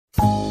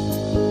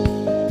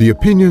The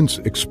opinions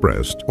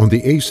expressed on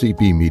the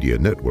ACB Media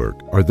Network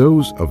are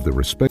those of the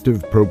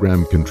respective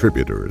program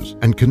contributors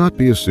and cannot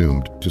be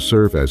assumed to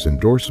serve as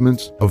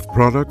endorsements of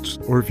products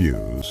or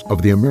views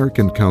of the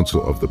American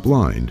Council of the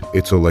Blind,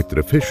 its elected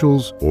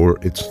officials, or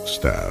its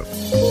staff.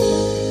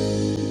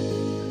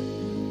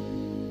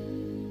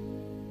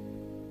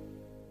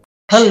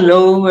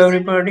 Hello,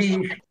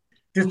 everybody.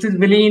 This is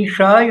Vileen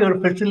Shah, your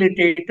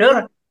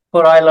facilitator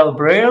for I Love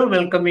Braille,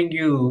 welcoming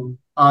you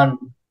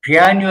on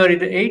January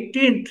the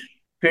 18th,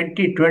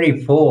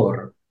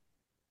 2024.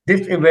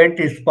 This event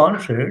is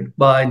sponsored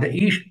by the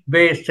East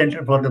Bay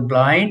Center for the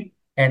Blind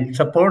and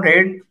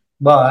supported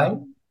by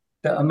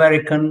the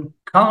American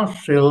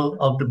Council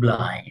of the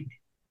Blind.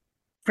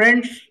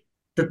 Friends,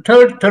 the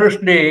third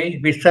Thursday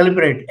we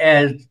celebrate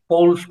as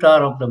Pole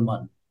Star of the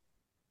Month.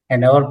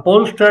 And our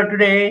Pole Star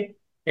today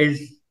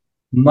is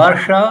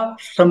Marsha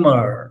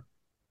Summer.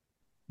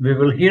 We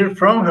will hear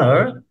from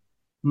her.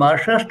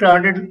 Marsha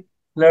started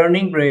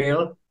learning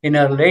Braille in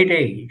her late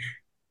age.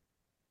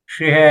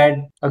 She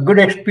had a good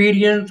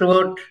experience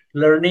about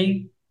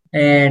learning,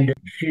 and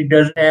she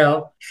does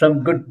have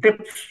some good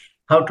tips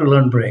how to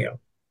learn Braille.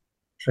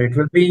 So it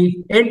will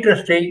be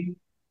interesting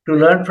to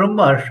learn from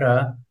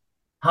Marsha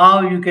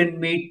how you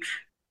can meet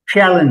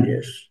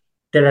challenges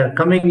that are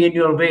coming in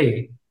your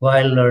way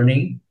while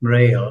learning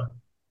Braille.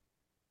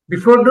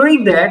 Before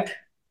doing that,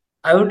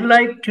 I would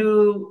like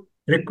to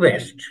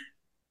request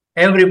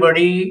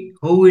everybody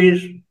who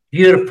is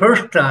here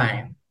first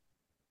time,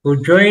 who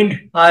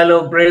joined I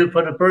Love Braille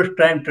for the first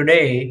time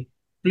today,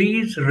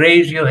 please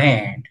raise your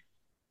hand.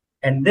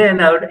 And then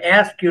I would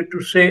ask you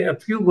to say a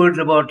few words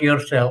about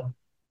yourself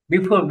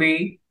before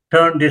we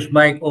turn this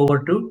mic over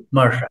to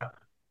Marsha.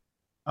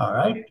 All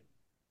right.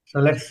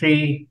 So let's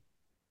see.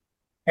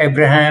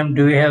 Abraham,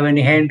 do you have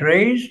any hand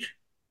raised?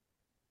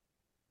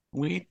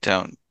 We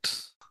don't.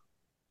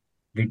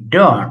 We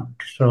don't.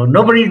 So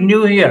nobody's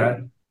new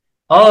here.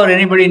 Or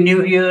anybody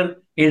new here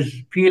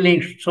is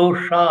feeling so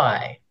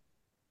shy.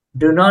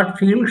 Do not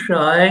feel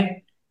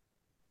shy.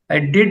 I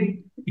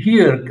did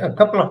hear a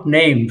couple of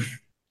names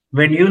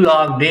when you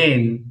logged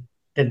in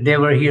that they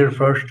were here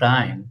first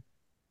time.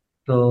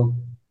 So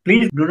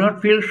please do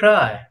not feel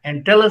shy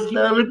and tell us a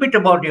little bit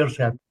about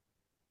yourself.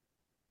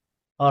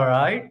 All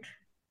right.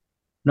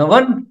 No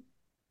one?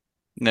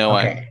 No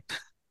Okay.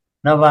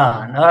 No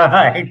one. All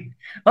right.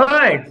 All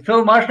right.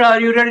 So, Marsha, are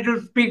you ready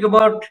to speak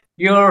about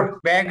your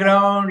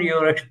background,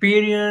 your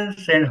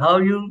experience, and how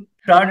you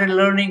started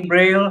learning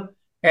Braille,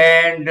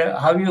 and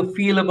how you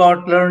feel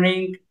about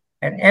learning,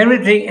 and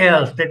everything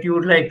else that you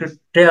would like to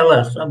tell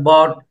us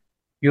about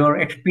your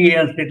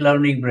experience with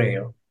learning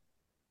Braille?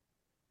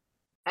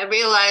 I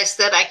realized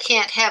that I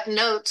can't have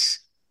notes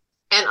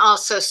and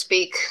also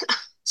speak,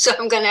 so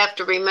I'm going to have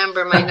to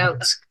remember my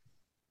notes.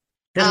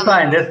 That's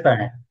fine. That's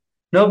fine.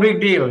 No big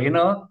deal,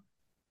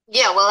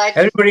 Yeah, well,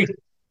 everybody.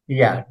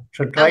 Yeah.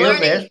 So try your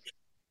best.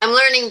 I'm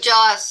learning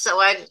JAWS, so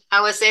I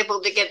was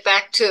able to get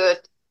back to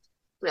it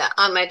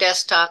on my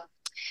desktop.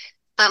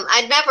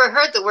 I'd never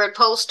heard the word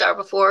Polestar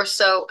before,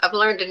 so I've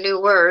learned a new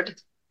word.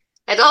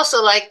 I'd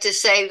also like to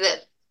say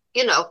that,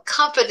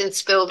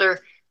 confidence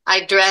builder,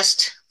 I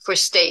dressed for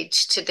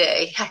stage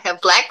today. I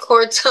have black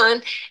cords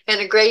on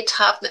and a gray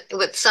top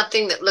with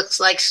something that looks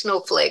like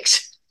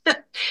snowflakes.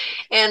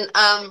 And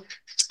I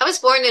was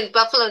born in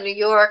Buffalo, New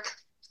York,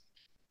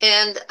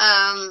 and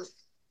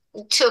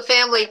to a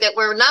family that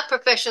were not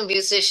professional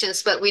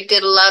musicians, but we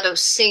did a lot of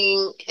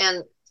singing,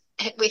 and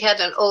we had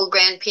an old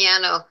grand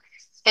piano.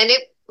 And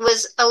it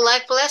was a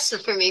life lesson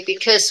for me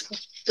because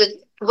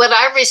what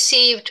I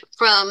received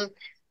from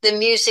the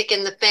music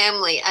in the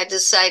family, I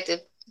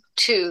decided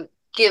to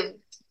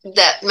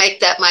make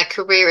that my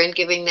career and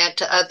giving that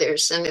to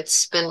others. And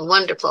it's been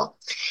wonderful.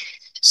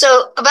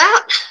 So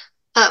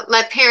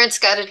my parents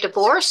got a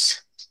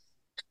divorce,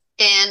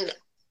 and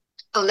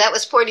that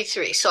was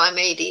 43, so I'm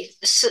 80.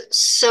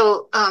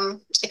 So I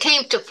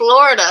came to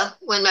Florida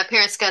when my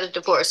parents got a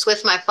divorce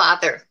with my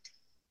father.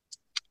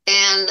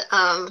 And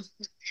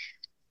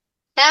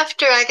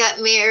after I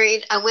got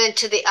married, I went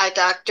to the eye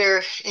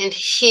doctor, and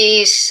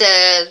he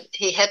said,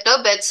 he had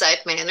no bedside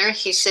manner.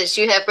 He says,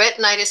 you have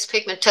retinitis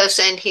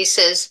pigmentosa, and he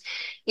says,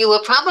 you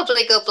will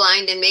probably go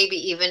blind and maybe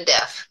even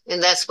deaf.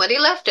 And that's what he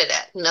left it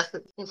at,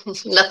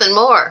 nothing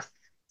more.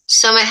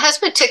 So my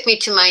husband took me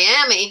to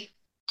Miami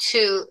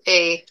to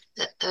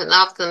an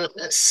often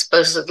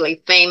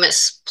supposedly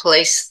famous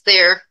place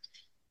there.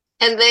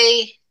 And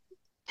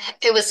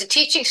it was a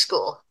teaching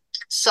school.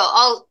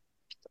 So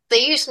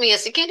they used me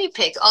as a guinea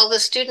pig. All the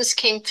students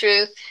came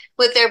through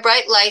with their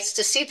bright lights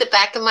to see the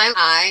back of my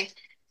eye.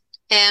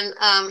 And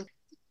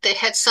they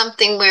had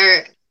something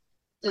where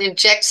they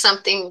inject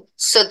something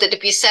so that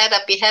if you sat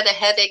up, you had a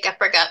headache. I've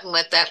forgotten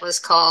what that was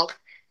called.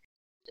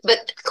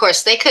 But of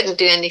course, they couldn't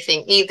do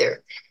anything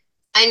either.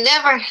 I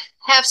never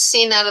have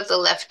seen out of the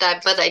left eye,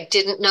 but I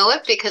didn't know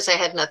it because I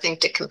had nothing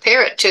to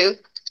compare it to.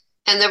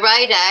 And the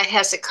right eye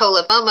has a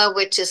coloboma,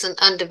 which is an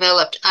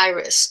undeveloped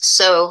iris.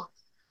 So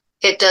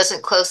it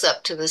doesn't close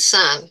up to the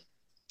sun.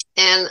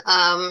 And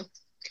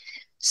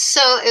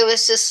So it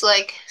was just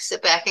like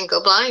sit back and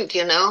go blind,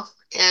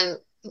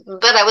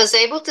 but I was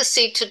able to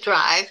see to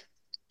drive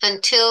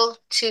until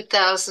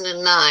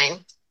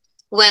 2009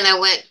 when I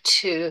went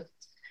to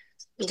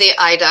the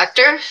eye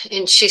doctor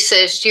and she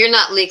says, "You're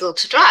not legal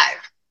to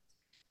drive."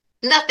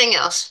 Nothing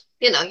else.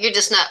 You're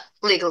just not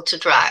legal to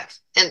drive.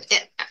 And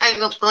I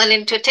went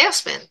into a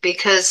tailspin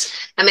because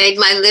I made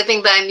my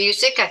living by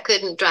music. I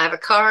couldn't drive a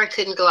car. I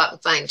couldn't go out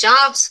and find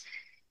jobs,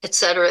 et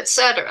cetera, et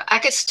cetera. I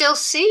could still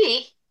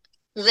see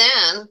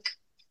then,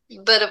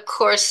 but of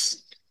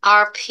course,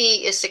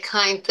 RP is the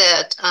kind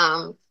that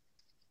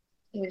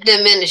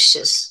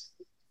diminishes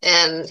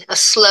and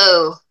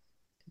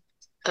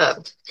uh,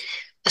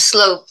 a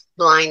slow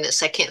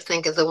blindness. I can't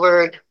think of the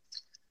word.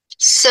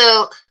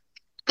 So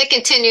we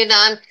continued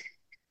on.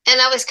 And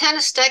I was kind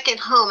of stuck at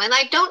home. And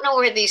I don't know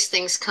where these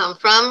things come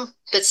from,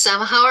 but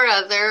somehow or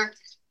other,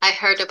 I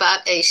heard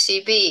about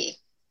ACB.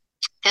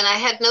 And I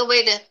had no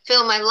way to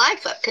fill my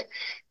life up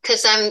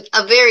because I'm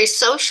a very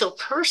social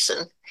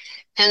person.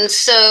 And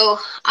so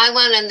I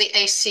went in the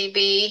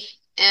ACB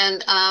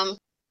and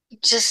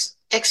just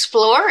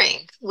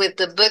exploring with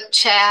the book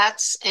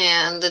chats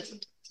and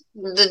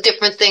the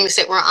different things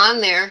that were on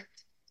there,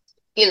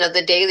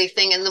 the daily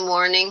thing in the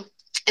morning.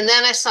 And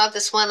then I saw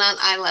this one on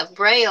I Love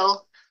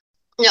Braille.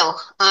 No,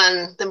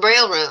 on the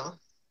Braille room.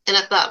 And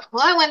I thought,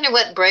 well, I wonder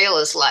what Braille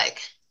is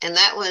like. And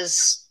that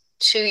was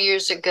 2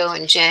 years ago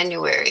in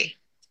January.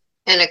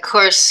 And of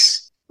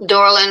course,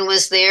 Dorland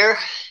was there.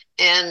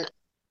 And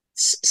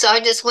so I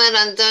just went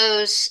on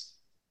those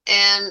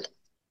and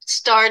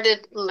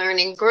started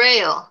learning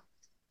Braille.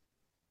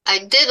 I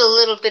did a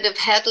little bit of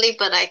Headley,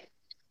 but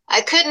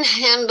I couldn't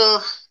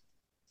handle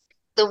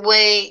the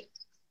way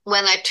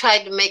when I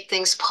tried to make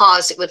things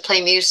pause, it would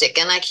play music.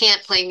 And I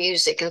can't play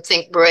music and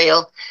think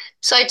Braille.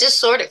 So I just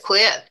sort of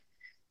quit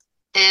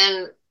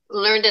and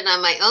learned it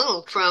on my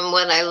own from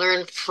what I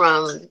learned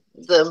from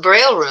the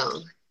Braille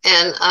room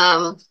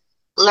and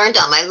learned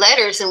all my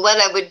letters. And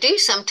what I would do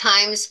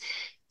sometimes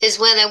is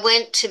when I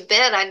went to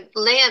bed, I'd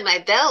lay on my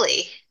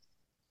belly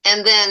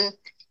and then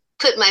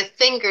put my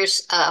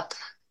fingers up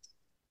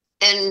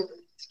and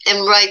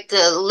write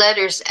the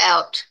letters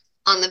out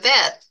on the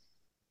bed,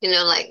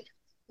 like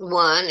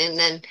 1 and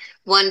then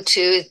 1, 2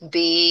 is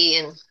B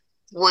and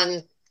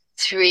 1,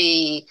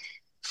 3,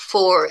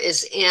 4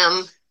 is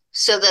M,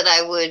 so that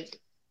I would,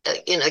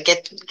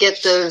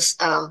 get those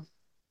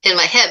in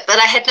my head. But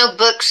I had no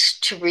books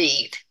to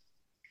read.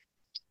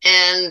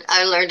 And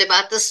I learned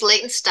about the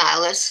slate and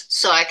stylus,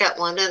 so I got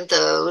one of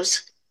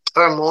those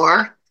or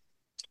more.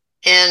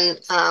 And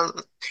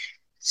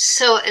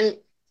so in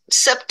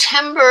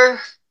September,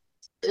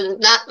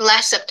 not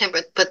last September,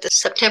 but the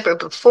September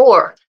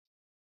before,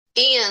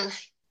 Ian,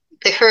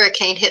 the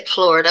hurricane, hit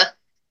Florida,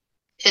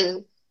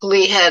 and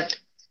we had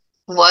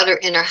water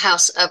in our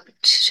house up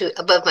to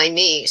above my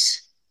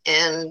knees.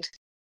 And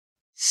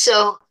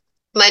so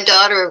my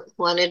daughter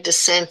wanted to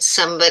send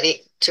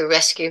somebody to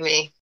rescue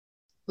me.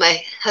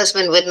 My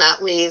husband would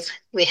not leave.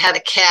 We had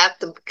a cat.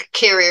 The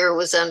carrier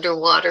was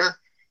underwater.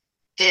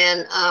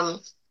 And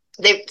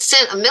they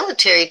sent a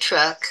military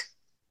truck,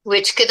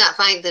 which could not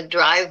find the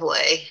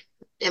driveway.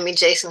 I mean,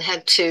 Jason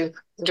had to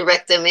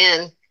direct them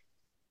in.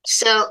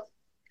 So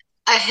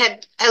I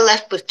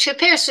left with 2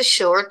 pairs of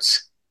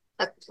shorts,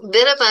 a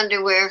bit of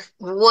underwear,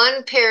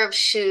 1 pair of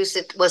shoes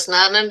that was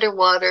not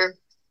underwater,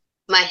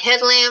 my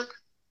headlamp,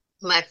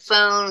 my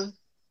phone,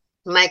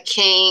 my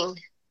cane,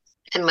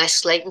 and my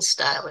slate and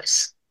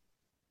stylus.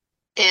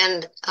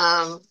 And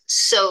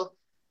so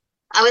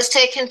I was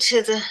taken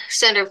to the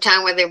center of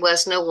town where there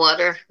was no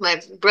water.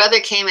 My brother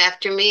came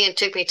after me and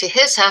took me to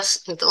his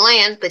house in the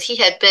land, but he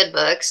had bed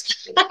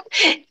bugs.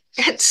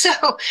 And so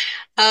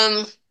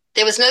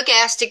there was no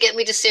gas to get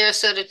me to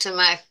Sarasota to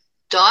my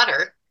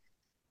daughter,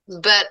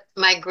 but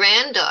my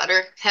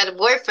granddaughter had a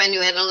boyfriend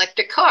who had an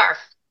electric car.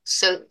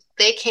 So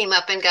they came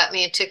up and got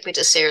me and took me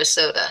to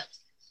Sarasota.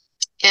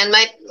 And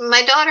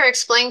my daughter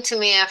explained to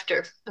me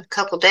after a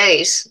couple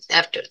days,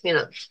 after,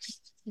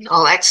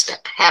 all that stuff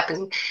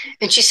happened.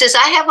 And she says,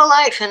 I have a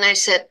life. And I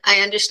said,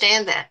 I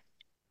understand that.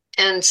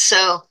 And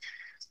so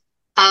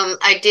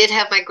I did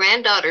have my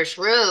granddaughter's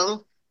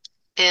room,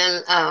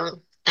 and I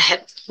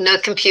had no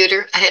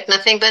computer. I had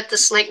nothing but the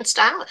slate and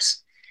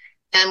stylus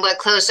and what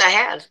clothes I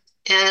had.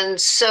 And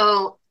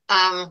so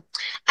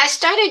I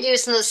started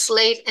using the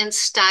slate and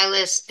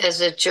stylus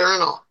as a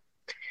journal.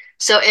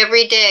 So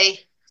every day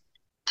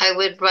I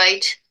would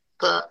write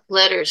the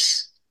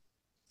letters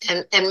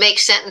and make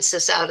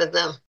sentences out of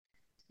them.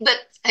 But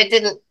I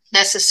didn't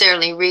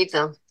necessarily read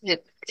them.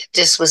 It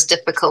just was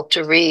difficult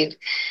to read.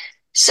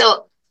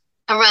 So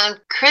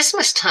around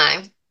Christmas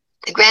time,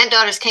 the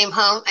granddaughters came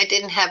home. I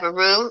didn't have a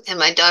room, and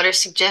my daughter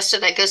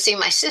suggested I go see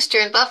my sister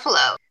in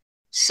Buffalo.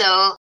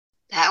 So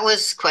that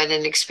was quite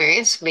an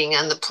experience, being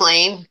on the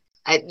plane.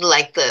 I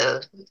like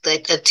the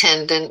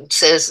attendant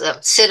says,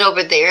 sit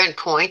over there, and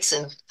points,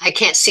 and I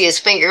can't see his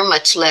finger,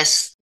 much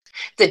less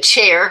the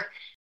chair.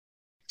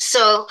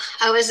 So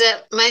I was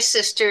at my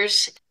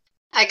sister's.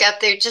 I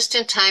got there just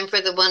in time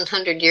for the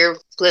 100-year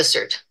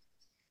blizzard.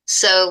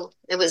 So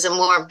It was a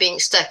more being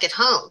stuck at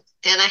home.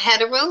 And I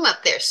had a room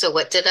up there. So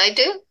what did I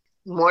do?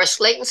 More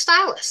slate and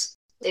stylus.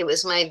 It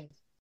was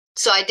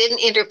so I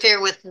didn't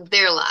interfere with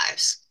their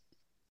lives.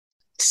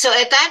 So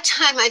at that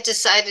time, I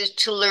decided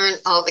to learn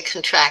all the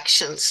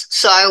contractions.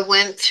 So I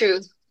went through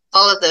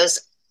all of those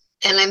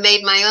and I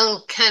made my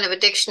own kind of a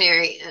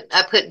dictionary.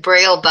 I put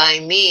Braille by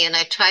me and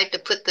I tried to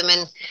put them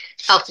in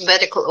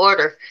alphabetical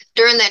order.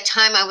 During that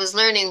time, I was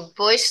learning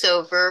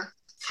voiceover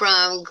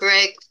from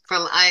Greg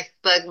from I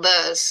Bug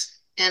Buzz,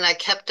 and I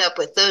kept up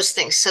with those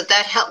things. So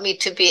that helped me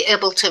to be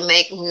able to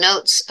make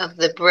notes of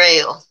the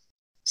Braille.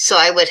 So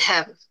I would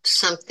have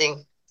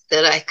something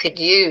that I could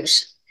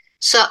use.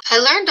 So I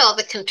learned all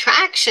the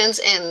contractions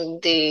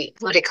and the,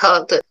 what do you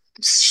call it, the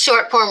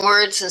short form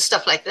words and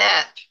stuff like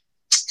that.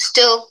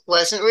 Still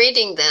wasn't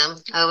reading them.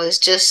 I was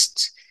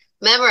just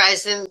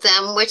memorizing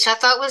them, which I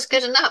thought was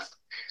good enough,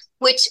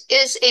 which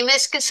is a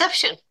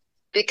misconception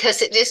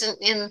because it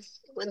isn't in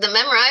the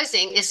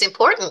memorizing is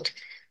important,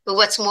 but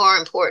what's more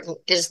important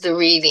is the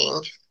reading.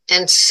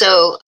 And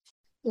so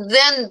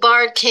then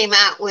Bard came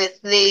out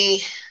with the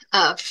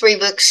free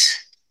books.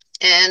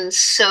 And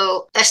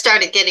so I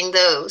started getting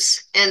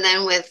those. And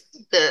then with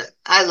the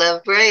I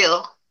Love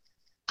Braille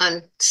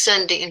on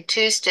Sunday and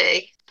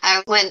Tuesday,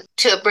 I went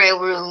to a Braille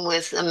room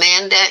with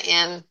Amanda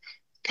and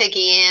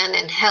Peggy Ann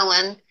and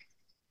Helen.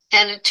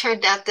 And it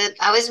turned out that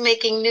I was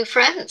making new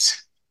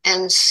friends.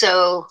 And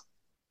so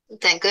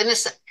thank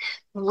goodness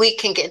we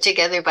can get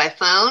together by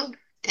phone.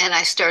 And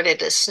I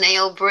started a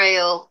snail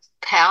Braille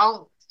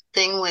pal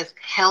thing with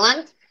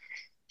Helen.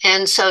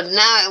 And so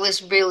now I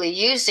was really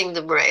using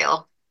the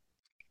Braille.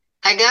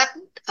 I got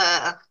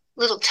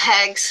little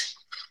tags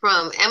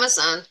from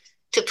Amazon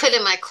to put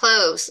in my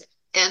clothes,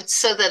 and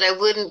so that I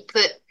wouldn't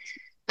put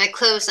my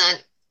clothes on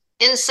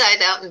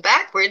inside out and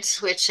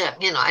backwards, which,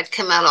 I'd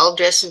come out all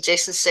dressed and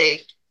Jason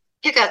say,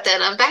 you got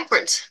that on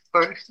backwards,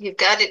 or you've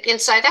got it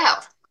inside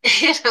out,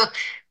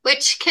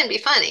 which can be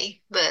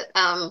funny. But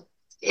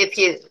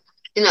if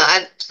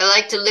I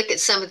like to look at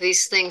some of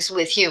these things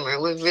with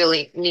humor. We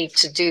really need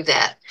to do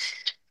that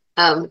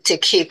to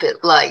keep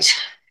it light.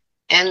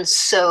 And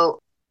so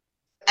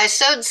I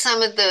sewed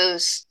some of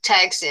those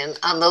tags in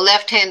on the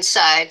left-hand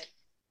side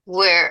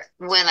where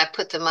when I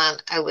put them on,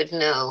 I would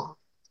know.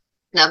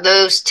 Now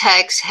those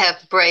tags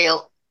have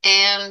Braille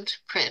and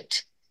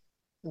print,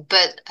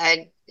 but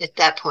at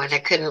that point I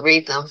couldn't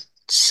read them.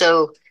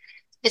 So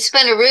it's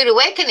been a rude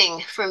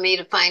awakening for me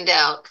to find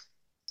out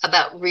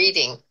about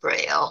reading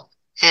Braille.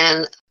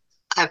 And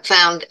I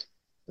found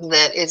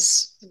that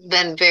it's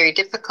been very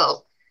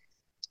difficult.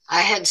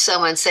 I had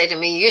someone say to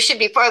me, you should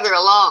be farther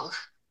along.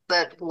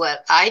 But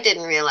what I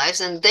didn't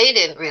realize, and they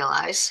didn't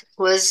realize,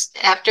 was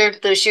after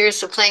those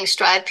years of playing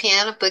stride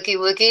piano, boogie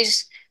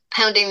woogies,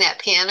 pounding that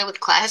piano with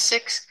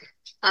classics,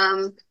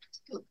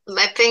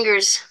 my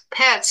fingers'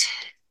 pads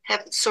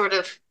have sort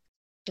of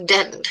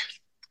deadened.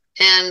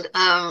 And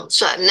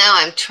so now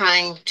I'm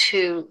trying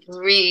to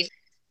read,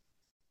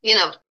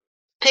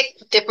 pick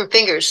different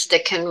fingers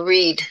that can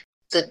read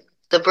the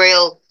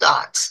Braille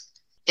dots.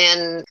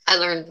 And I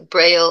learned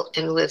Braille,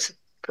 and with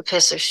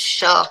Professor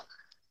Shaw,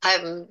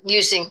 I'm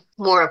using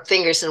more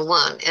fingers than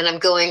one, and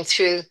I'm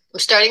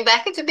starting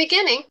back at the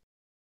beginning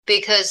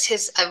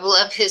because I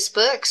love his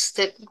books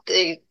that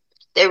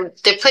they're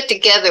put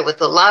together with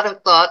a lot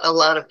of thought, a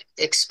lot of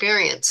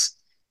experience.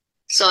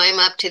 So I'm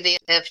up to the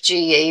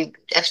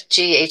FGHIJ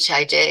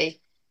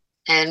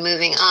and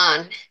moving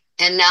on.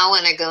 And now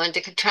when I go into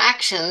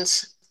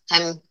contractions,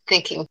 I'm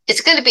thinking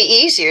it's going to be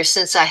easier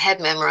since I had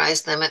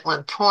memorized them at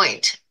one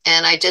point.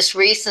 And I just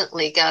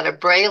recently got a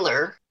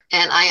Brailler,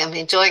 and I am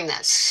enjoying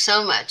that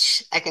so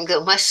much. I can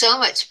go so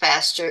much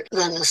faster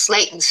than the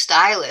slate and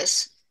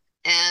stylus,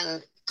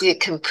 and you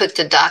can put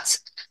the dots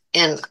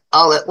in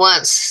all at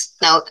once.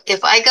 Now,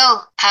 if I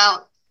go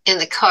out in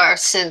the car,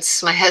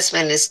 since my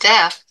husband is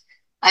deaf,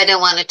 I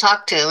don't want to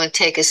talk to him and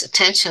take his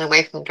attention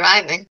away from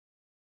driving.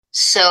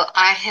 So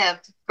I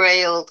have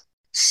brailled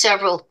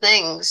several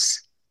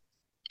things,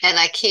 and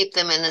I keep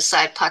them in the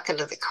side pocket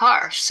of the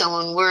car. So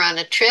when we're on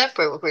a trip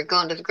or we're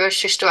going to the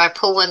grocery store, I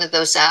pull one of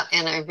those out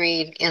and I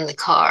read in the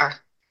car.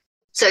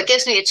 So it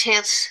gives me a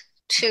chance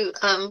to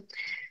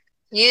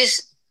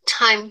use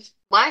time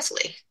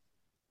wisely.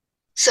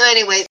 So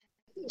anyway,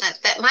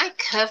 that might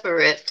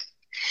cover it.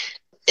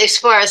 As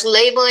far as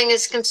labeling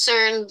is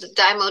concerned, the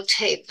Dymo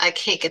tape, I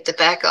can't get the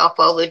back off,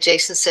 although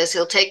Jason says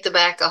he'll take the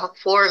back off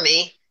for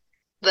me.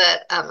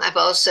 But I've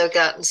also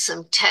gotten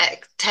some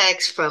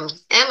tags from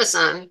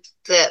Amazon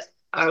that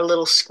are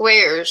little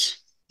squares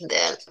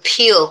that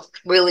peel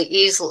really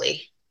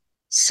easily.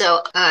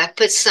 So I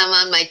put some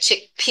on my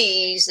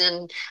chickpeas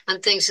and on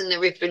things in the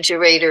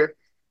refrigerator.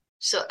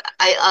 So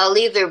I'll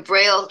either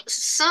braille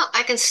some.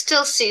 I can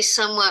still see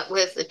somewhat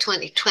with the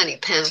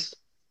 20/20 pen,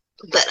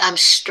 but I'm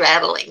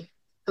straddling.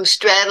 I'm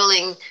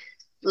straddling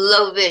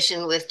low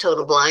vision with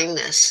total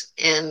blindness.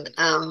 And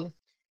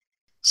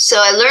so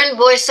I learned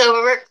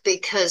voiceover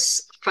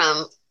because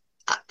from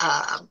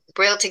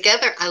Braille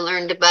Together, I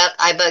learned about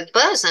I Bug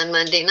Buzz on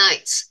Monday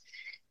nights.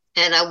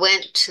 And I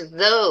went to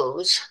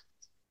those,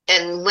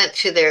 and went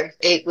through their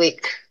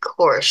 8-week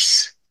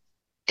course,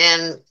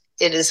 and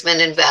it has been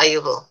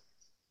invaluable.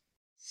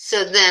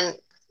 So then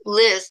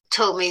Liz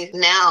told me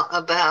now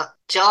about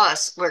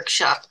JAWS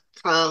workshop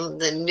from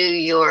the New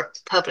York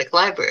Public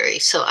Library.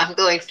 So I'm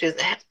going through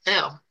that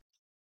now.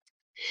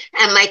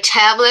 And my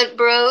tablet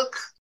broke,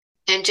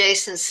 and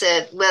Jason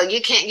said, well,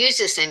 you can't use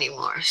this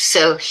anymore.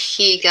 So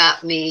he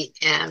got me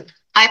an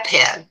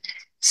iPad.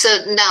 So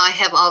now I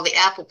have all the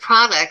Apple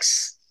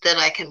products that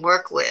I can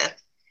work with.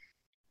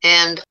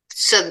 And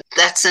so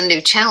that's a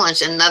new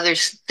challenge, another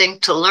thing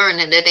to learn.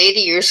 And at 80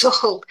 years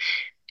old,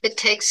 it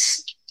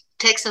takes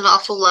an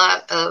awful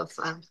lot of,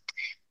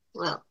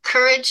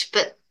 courage.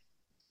 But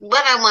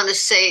what I want to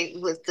say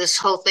with this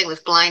whole thing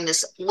with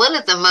blindness, one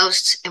of the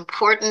most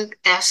important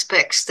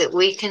aspects that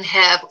we can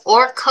have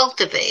or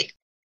cultivate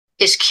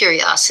is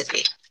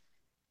curiosity.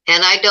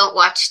 And I don't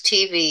watch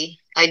TV.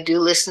 I do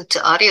listen to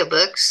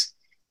audiobooks.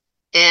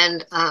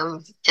 And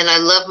I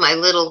love my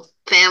little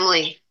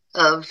family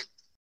of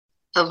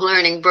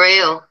learning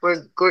Braille.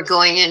 We're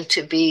going in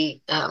to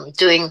be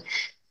doing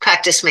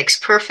Practice Makes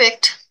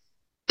Perfect,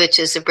 which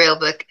is a Braille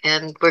book,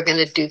 and we're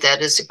going to do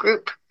that as a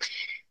group.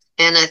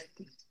 And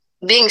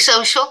being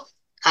social,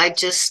 I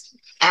just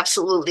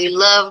absolutely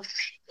love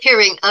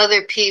hearing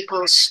other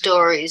people's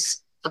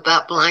stories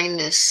about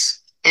blindness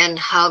and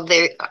how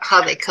they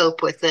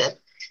cope with it.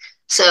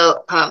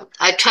 So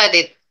I try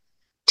to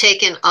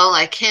take in all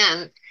I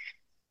can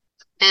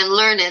and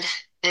learn it.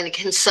 And it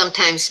can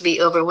sometimes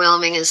be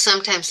overwhelming, and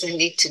sometimes I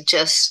need to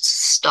just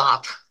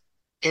stop.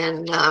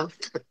 And I'm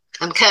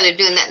kind of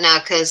doing that now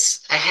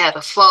because I had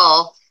a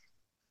fall,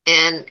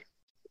 and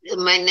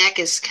my neck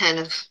is kind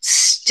of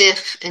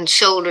stiff and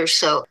shoulder,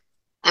 so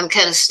I'm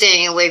kind of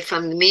staying away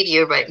from the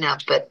media right now.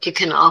 But you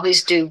can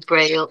always do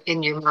Braille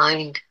in your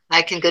mind.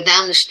 I can go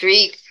down the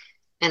street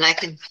and I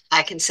can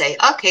say,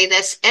 okay,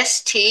 that's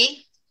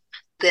ST,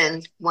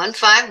 then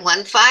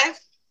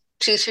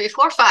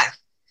 15152345.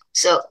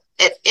 So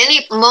at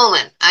any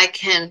moment, I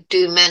can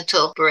do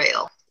mental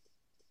Braille.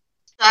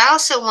 I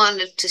also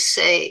wanted to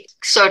say,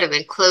 sort of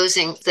in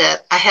closing,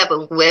 that I have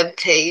a web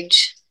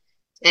page,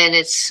 and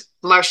it's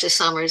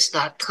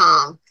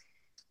marciasummers.com.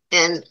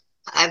 And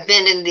I've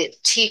been in the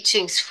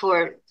teachings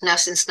for now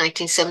since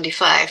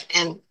 1975.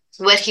 And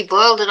what he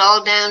boiled it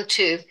all down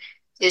to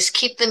is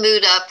keep the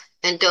mood up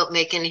and don't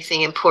make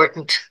anything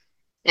important.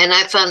 And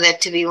I found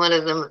that to be one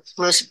of the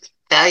most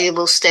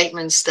valuable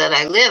statements that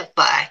I live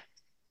by.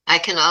 I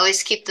can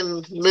always keep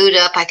the mood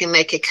up. I can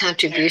make a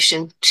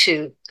contribution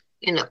to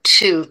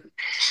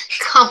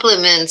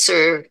compliments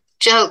or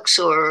jokes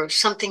or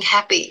something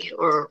happy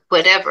or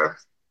whatever.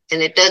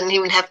 And it doesn't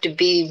even have to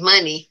be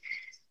money.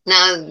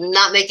 Now,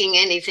 not making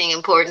anything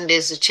important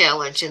is a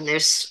challenge. And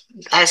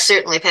I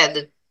certainly have had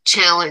the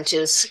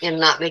challenges in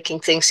not making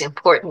things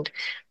important,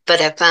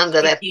 but I found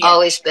that I've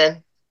always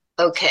been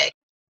okay.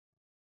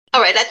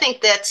 All right, I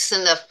think that's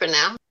enough for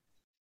now.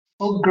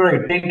 Oh,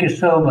 great. Thank you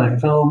so much.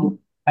 So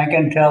I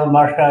can tell,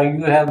 Marcia,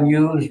 you have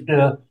used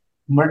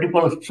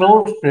multiple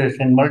sources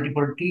and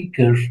multiple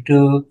teachers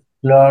to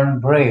learn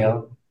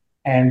Braille.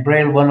 And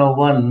Braille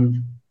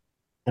 101,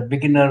 the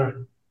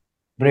beginner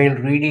Braille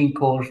reading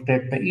course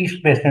that the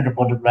East Bay Center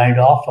for the Blind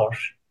offers,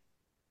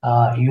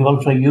 you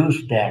also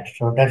use that.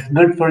 So that's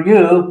good for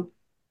you.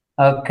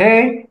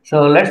 Okay,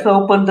 so let's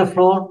open the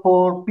floor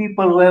for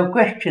people who have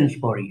questions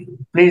for you.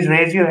 Please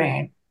raise your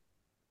hand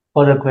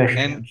for the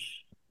questions.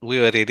 We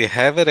already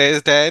have a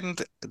raised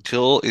hand.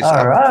 Joe is All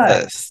up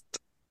right. first.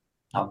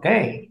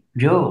 Okay,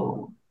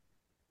 Joe.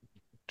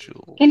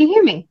 Can you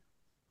hear me?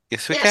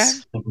 Yes, we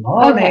can. Good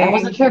morning. Okay, I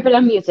wasn't sure if it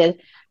unmuted.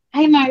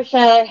 Hey,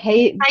 Marcia.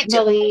 Hey, Hi,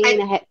 Joe.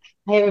 Malene.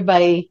 Hey,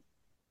 everybody.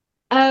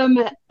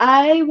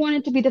 I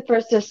wanted to be the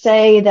first to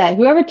say that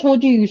whoever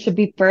told you should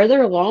be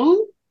further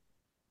along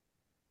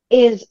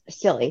is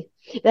silly.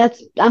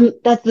 That's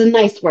the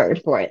nice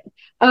word for it.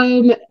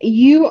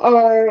 You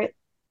are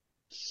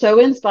so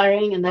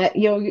inspiring, and that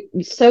you're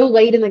so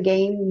late in the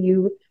game.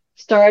 You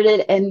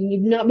started and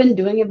you've not been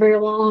doing it very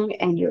long,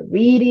 and you're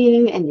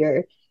reading and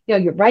you're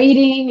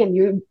writing, and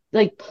you're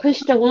like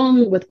pushed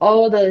along with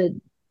all the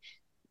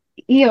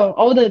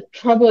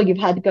trouble you've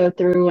had to go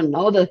through and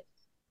all the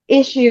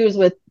issues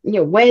with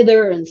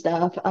weather and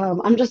stuff.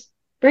 I'm just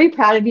very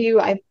proud of you.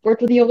 I've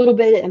worked with you a little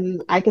bit,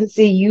 and I can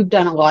see you've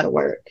done a lot of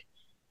work.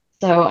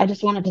 So I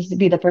just wanted to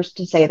be the first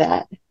to say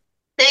that.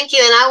 Thank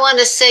you. And I want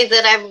to say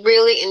that I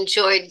really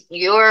enjoyed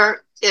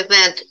your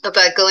event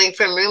about going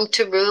from room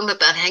to room,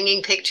 about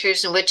hanging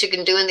pictures and what you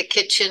can do in the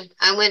kitchen.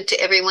 I went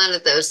to every one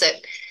of those.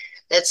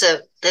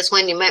 That's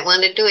one you might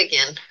want to do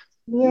again.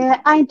 Yeah,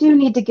 I do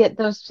need to get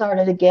those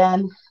started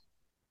again.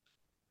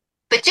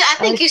 But yeah, I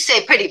think you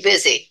stay pretty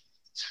busy.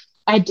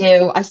 I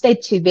do. I stay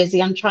too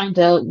busy. I'm trying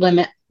to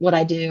limit what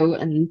I do,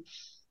 and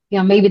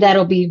maybe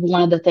that'll be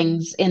one of the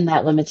things in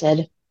that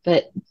limited.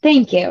 But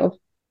thank you.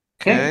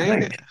 Okay,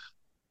 great.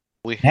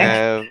 We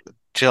have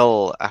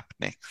Jill up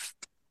next.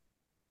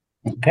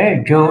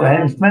 Okay, Joe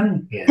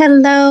Hensman. Yes.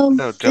 Hello,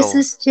 Hello, this Jill.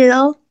 is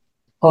Jill.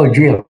 Oh,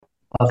 Jill.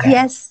 Okay.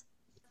 Yes.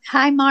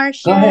 Hi,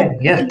 Marcia. Go ahead.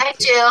 Yes. Hi,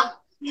 Jill.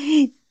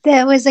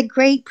 That was a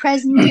great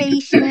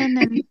presentation,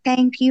 and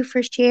thank you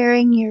for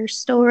sharing your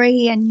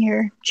story and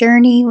your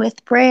journey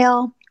with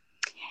Braille.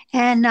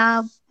 And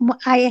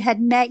I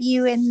had met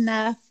you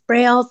in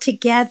Braille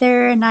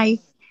together, and I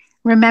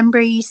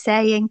remember you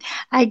saying,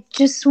 "I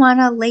just want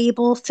to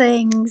label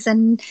things,"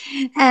 and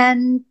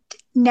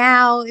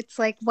now it's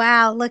like,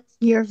 wow, look,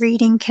 you're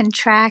reading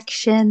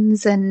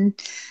contractions, and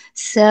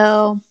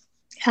so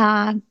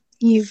uh,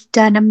 you've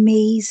done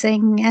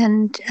amazing,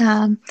 and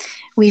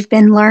we've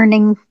been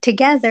learning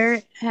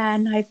together,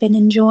 and I've been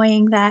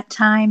enjoying that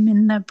time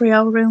in the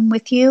Braille room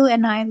with you,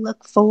 and I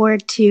look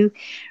forward to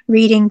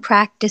reading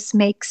Practice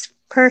Makes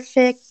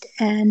Perfect,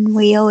 and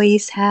we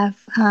always have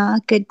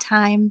a good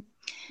time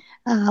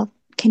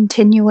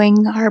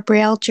continuing our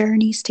Braille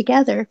journeys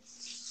together.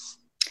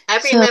 I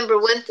remember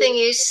one thing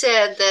you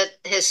said that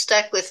has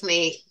stuck with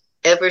me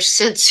ever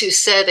since you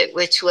said it,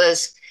 which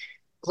was,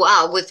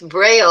 wow, with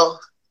Braille,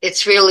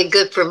 it's really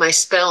good for my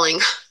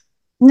spelling.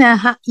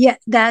 Yeah,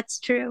 that's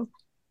true.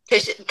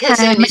 Because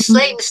when you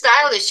slate and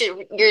stylish,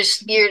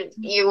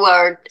 you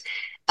are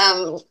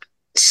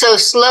so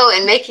slow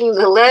in making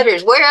the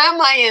letters. Where am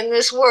I in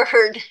this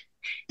word?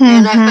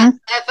 And I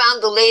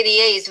found the Lady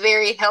A is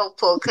very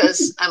helpful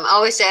because I'm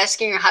always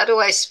asking her, how do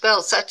I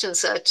spell such and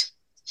such?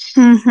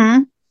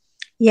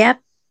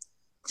 Yep.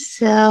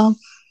 So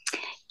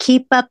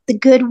keep up the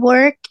good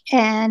work,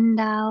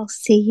 and I'll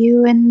see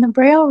you in the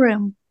Braille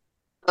room.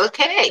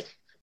 Okay.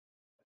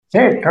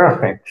 Okay,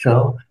 perfect.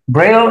 So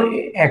Braille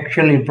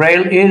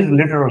is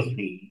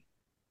literacy,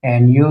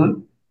 and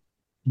you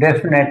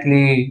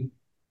definitely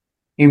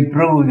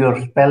improve your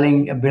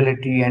spelling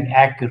ability and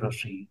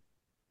accuracy.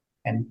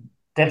 And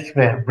that's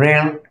where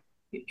Braille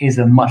is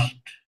a must.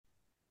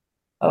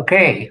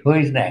 Okay, who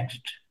is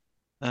next?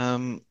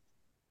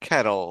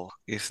 Carol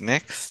is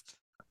next.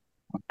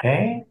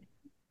 Okay.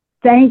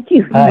 Thank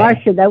you,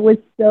 Marcia. That was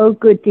so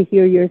good to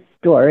hear your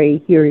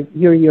story, hear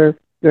your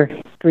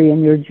history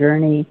and your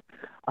journey.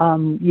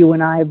 You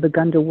and I have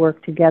begun to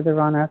work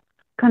together on a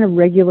kind of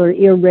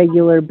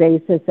irregular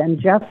basis, and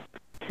just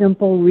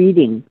simple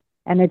reading.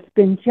 And it's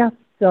been just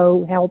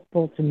so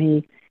helpful to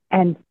me,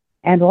 and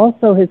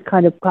also has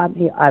kind of got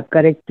me, I've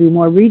got to do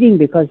more reading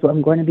because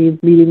I'm going to be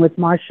reading with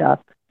Marcia,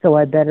 so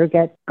I better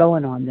get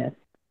going on this.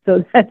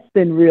 So that's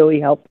been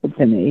really helpful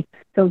to me.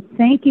 So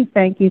thank you,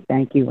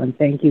 and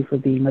thank you for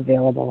being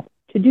available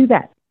to do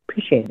that.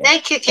 Appreciate it.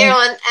 Thank you,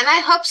 Carolyn. And I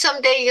hope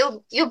someday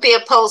you'll be a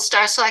pole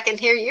star so I can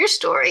hear your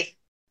story.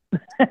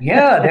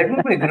 Yeah, that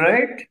would be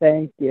great.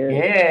 Thank you.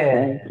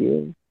 Yeah.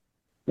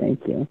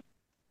 Thank you.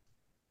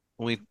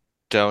 We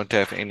don't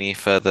have any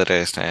further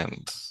raised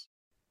hands.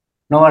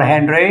 No more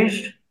hand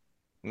raised?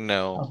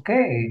 No.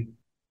 Okay.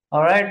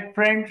 All right,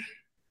 friends.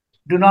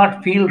 Do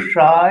not feel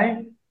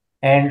shy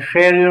and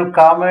share your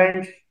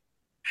comments,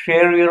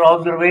 share your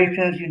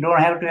observations. You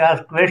don't have to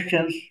ask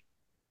questions.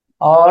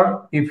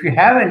 Or if you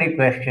have any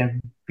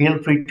question,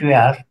 feel free to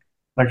ask,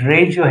 but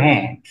raise your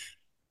hands.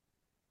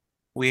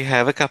 We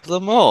have a couple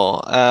of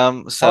more.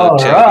 So All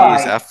Jody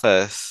is right. up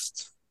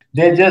first.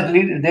 They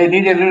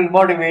need a little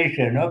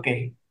motivation.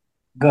 Okay.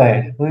 Go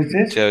ahead. Who is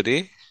this?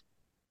 Jody?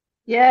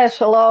 Yes,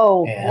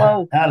 hello.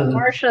 Yeah. Hello.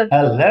 Marcia.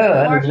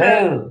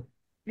 Hello.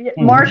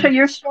 Marcia,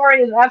 your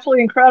story is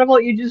absolutely incredible.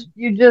 You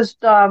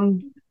just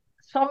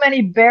so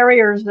many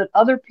barriers that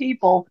other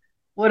people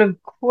would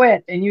have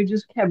quit, and you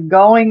just kept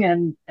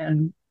going,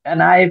 and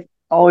I've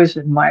always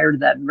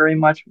admired that very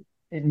much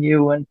in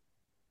you. And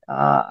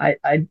I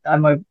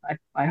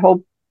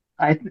hope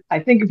I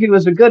think if he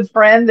was a good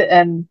friend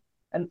and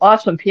an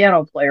awesome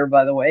piano player,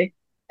 by the way.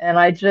 And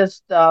I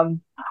just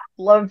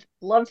loved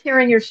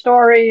hearing your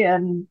story,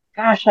 and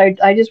gosh,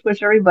 I just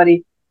wish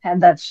everybody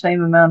had that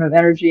same amount of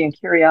energy and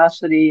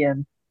curiosity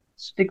and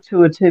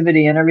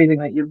stick-to-itivity and everything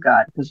that you've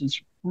got, because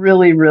it's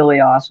really,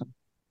 really awesome.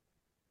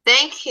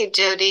 Thank you,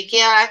 Jody.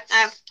 Yeah,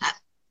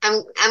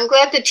 I'm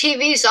glad the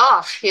TV's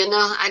off.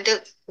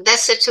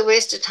 That's such a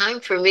waste of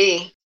time for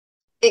me.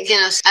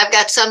 I've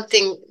got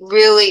something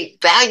really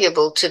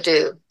valuable to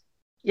do.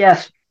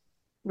 Yes,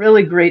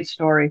 really great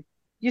story.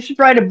 You should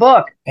write a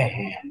book.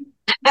 Yeah,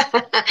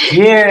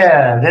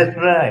 that's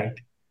right.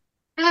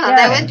 Oh, yeah.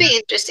 That would be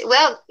interesting.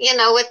 Well,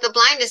 with the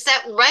blindness,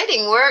 that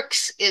writing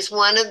works is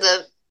one of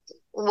the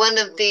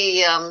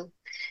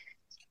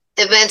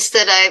events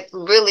that I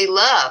really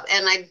love,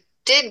 and I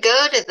did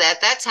go to that.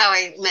 That's how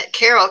I met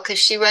Carol, because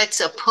she writes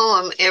a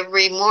poem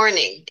every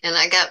morning, and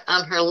I got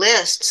on her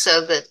list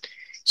so that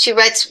she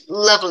writes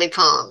lovely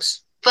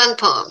poems, fun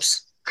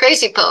poems,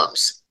 crazy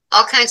poems,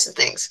 all kinds of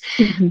things.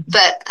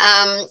 But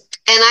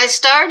and I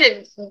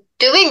started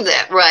doing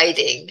that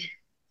writing.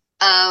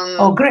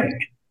 Oh, great.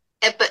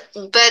 But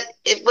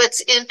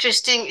what's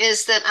interesting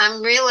is that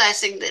I'm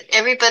realizing that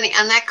everybody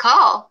on that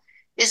call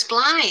is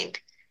blind,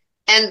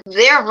 and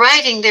they're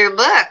writing their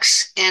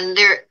books, and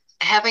they're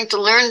having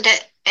to learn to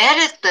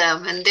edit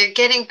them, and they're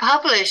getting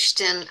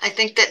published. And I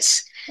think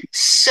that's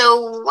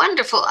so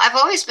wonderful. I've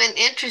always been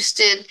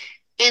interested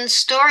in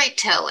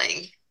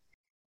storytelling,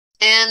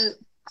 and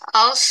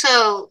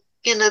also,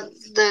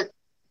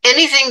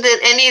 anything that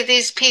any of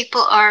these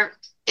people are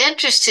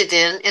interested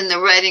in the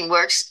writing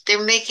works,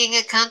 they're making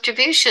a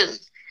contribution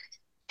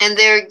and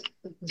they're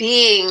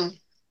being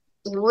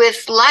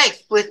with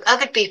life with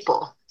other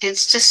people.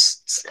 It's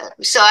just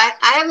so I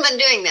haven't been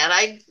doing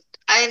that.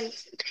 I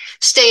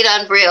stayed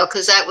on Braille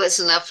because that was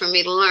enough for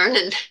me to learn,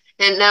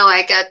 and now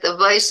I got the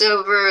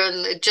voiceover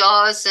and the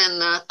JAWS and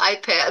the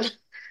iPad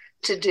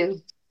to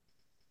do.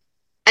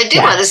 I do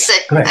want to say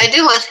I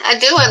do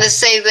want to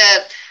say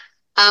that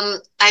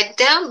I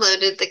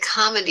downloaded the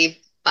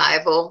Comedy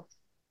Bible,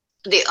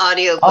 the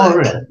audiobook. Oh,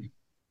 really?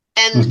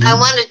 And I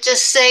want to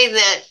just say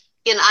that,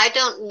 I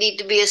don't need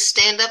to be a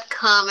stand-up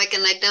comic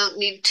and I don't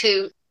need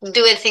to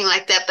do anything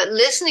like that. But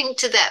listening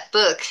to that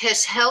book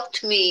has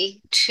helped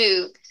me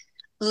to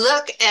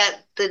look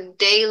at the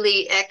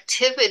daily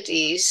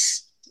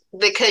activities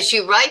because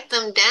you write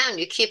them down.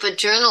 You keep a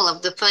journal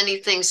of the funny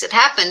things that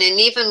happen. And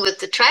even with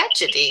the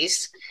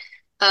tragedies,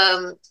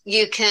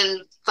 you can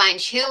find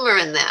humor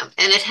in them.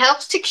 And it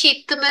helps to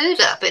keep the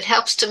mood up. It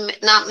helps to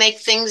not make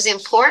things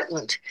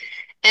important.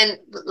 And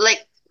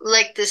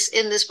like this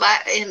in this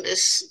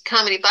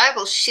Comedy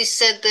Bible, she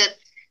said that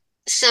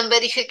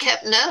somebody who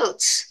kept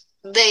notes,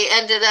 they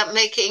ended up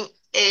making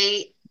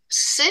a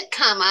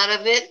sitcom out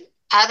of it,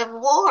 out of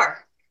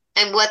war.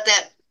 And what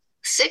that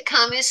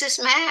sitcom is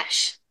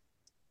MASH.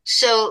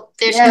 So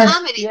there's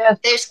comedy.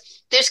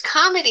 There's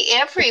comedy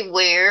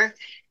everywhere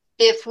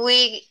if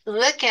we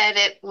look at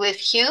it with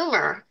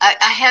humor. I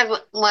had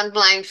one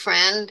blind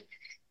friend,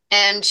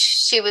 and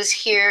she was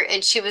here,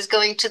 and she was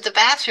going to the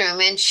bathroom,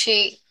 and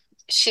she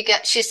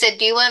said,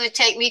 "Do you want to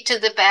take me to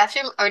the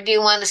bathroom, or do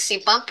you want to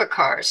see bumper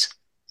cars?"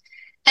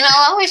 And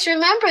I'll always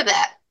remember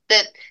that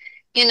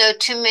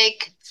to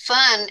make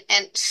fun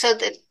and so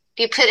that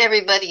you put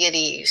everybody at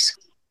ease.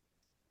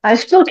 I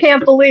still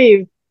can't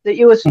believe that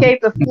you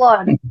escaped a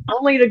flood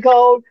only to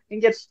go and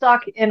get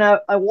stuck in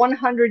a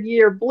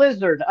 100-year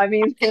blizzard. I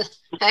mean,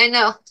 I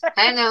know.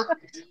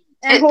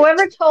 And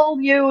whoever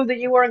told you that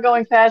you weren't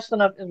going fast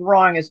enough is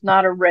wrong. It's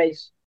not a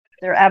race.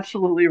 They're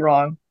absolutely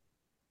wrong.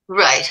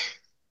 Right.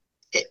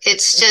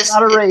 It's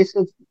not a race.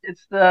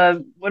 It's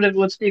the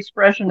what's the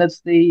expression? It's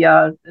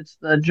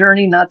the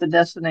journey, not the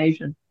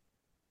destination.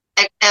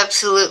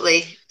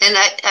 Absolutely. And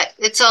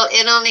it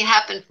only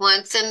happened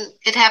once, and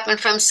it happened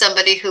from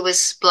somebody who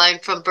was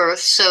blind from birth.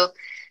 So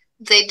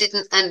they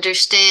didn't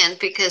understand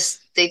because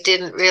they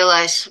didn't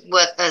realize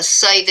what a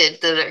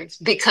sighted that are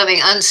becoming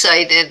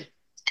unsighted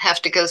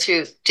have to go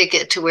through to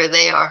get to where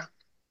they are.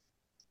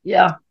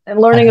 Yeah. And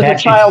learning as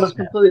a child is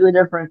completely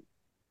different.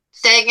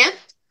 Say again?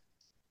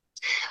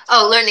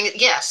 Oh, learning.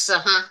 Yes.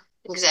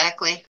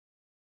 Exactly.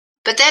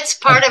 But that's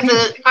part of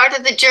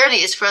the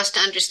journey is for us to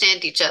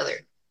understand each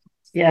other.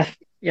 Yes.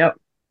 Yep.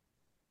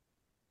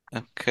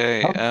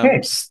 Okay.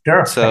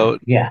 Sure. So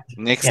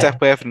next up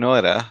we have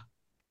Nora.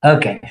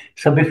 Okay.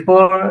 So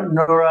before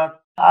Nora,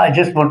 I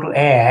just want to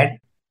add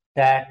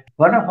that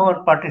one of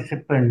our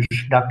participants,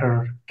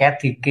 Dr.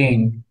 Kathy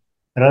King,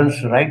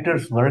 runs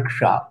Writers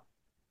Workshop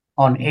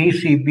on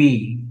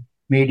ACB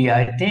Media.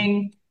 I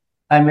think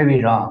I may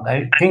be wrong.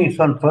 I think it's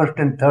on first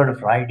and third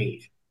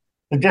Fridays.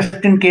 So just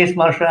in case,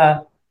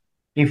 Marsha,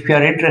 if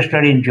you're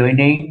interested in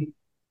joining,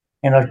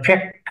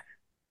 check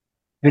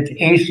with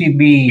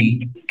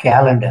ACB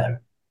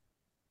calendar.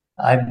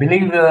 I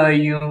believe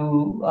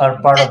you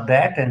are part of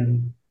that,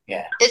 and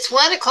yeah. It's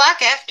 1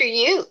 o'clock after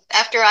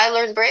I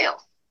Learn Braille.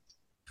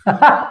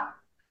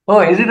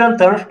 Oh, is it on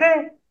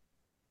Thursday?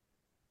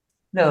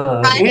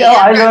 No, Friday,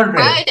 I learned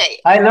Braille. Friday.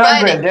 I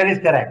learned Braille. That is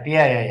correct.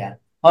 Yeah.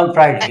 On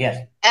Friday,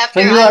 yes.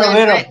 After so you are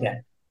aware of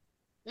that.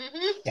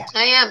 Yeah.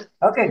 I am.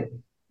 Okay.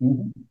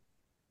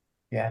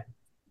 Yeah.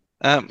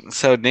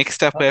 So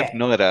next up we have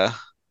Nora.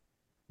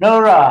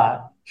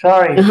 Nora,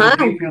 sorry to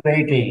keep you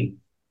waiting.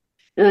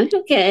 That's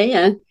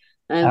okay.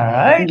 All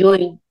right.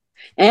 Enjoying.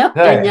 Yep.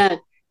 Good.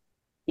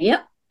 And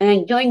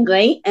I'm doing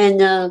great. And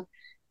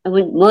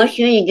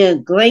Marsha, you did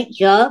a great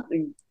job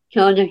and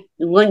telling us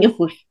the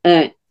wonderful,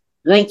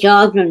 great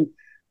job and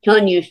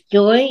telling your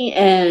story.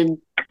 And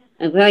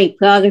I'm very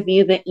proud of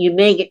you that you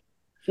made it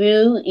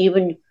through,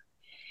 even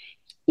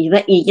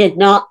that you did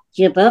not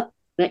give up,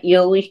 that you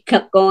always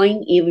kept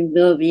going, even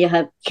though you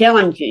have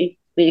challenges.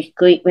 But it's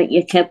great that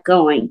you kept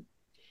going.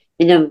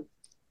 And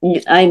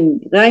I'm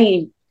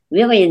very,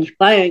 really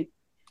inspired.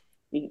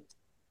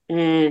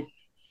 I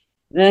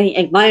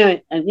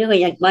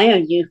really admire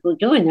you for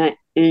doing that,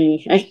 and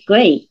that's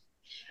great.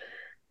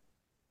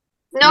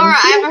 Nora,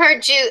 I've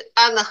heard you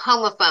on the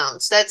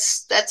homophones.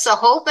 That's the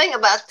whole thing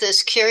about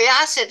this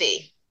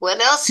curiosity.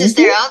 What else is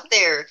there out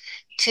there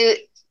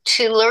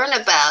to learn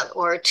about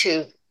or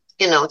to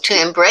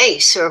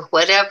embrace or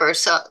whatever?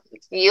 So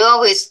you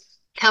always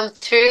come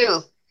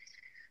through,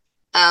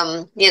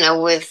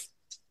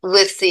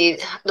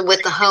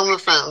 with the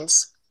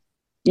homophones.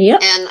 Yeah.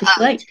 And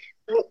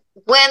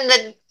when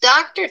the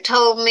doctor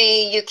told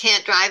me you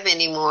can't drive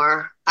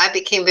anymore, I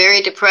became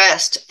very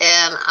depressed.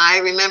 And I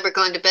remember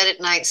going to bed at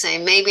night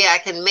saying, maybe I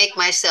can make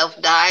myself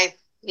die,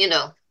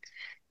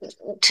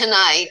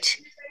 tonight.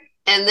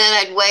 And then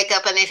I'd wake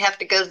up and I'd have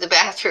to go to the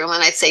bathroom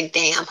and I'd say,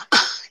 damn.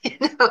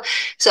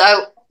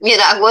 So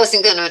I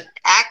wasn't going to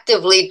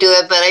actively do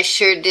it, but I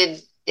sure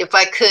did. If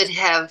I could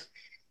have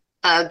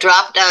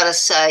dropped out of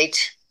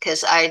sight,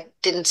 because I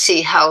didn't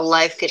see how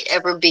life could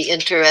ever be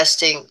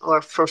interesting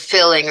or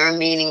fulfilling or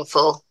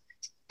meaningful.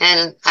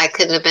 And I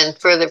couldn't have been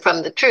further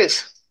from the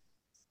truth.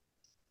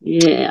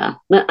 Yeah,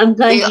 but I'm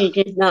glad Yeah. you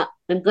did not.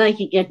 I'm glad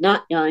you did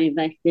not die,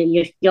 but that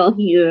you're still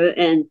here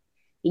and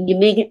you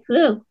made it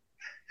through.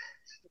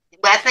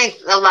 I think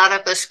a lot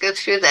of us go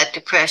through that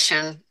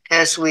depression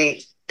as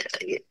we've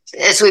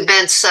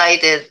been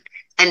sighted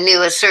and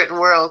knew a certain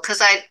world.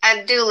 Because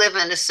I do live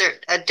in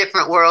a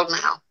different world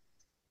now.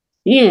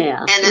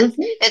 Yeah. And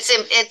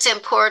it's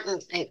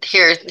important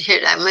here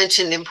I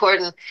mentioned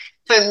important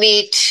for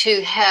me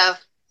to have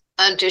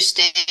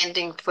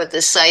understanding for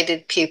the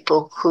sighted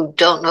people who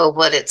don't know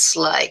what it's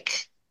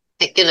like.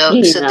 So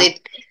Yeah.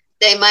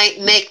 they might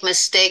make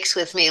mistakes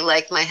with me,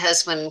 like my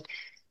husband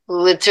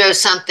would throw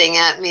something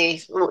at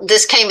me.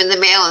 This came in the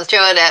mail and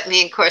throw it at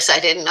me. Of course, I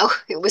didn't know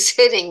it was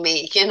hitting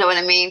me. You know what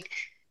I mean?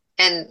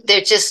 And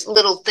they're just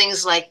little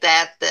things like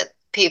that that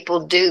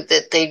people do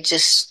that they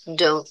just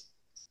don't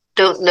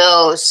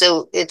know.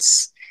 So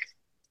it's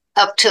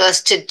up to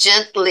us to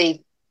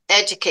gently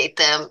educate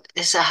them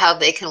as to how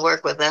they can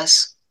work with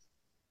us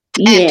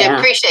and to Yeah.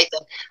 appreciate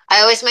them.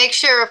 I always make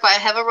sure if I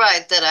have a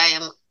ride that I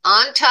am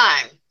on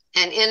time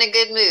and in a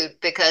good mood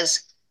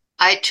because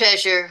I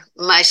treasure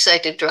my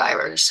sighted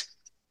drivers.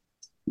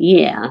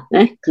 Yeah,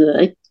 that's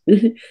good.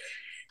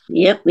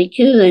 Yep, me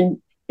too.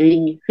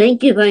 And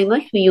thank you very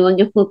much for your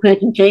wonderful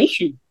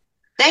presentation.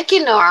 Thank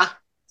you, Nora.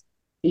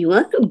 You're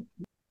welcome.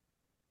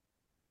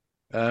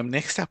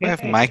 Next up, we have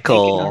Okay,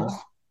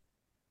 Michael.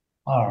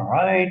 All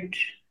right.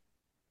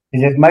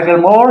 Is it Michael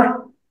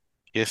Moore?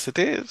 Yes, it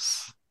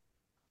is.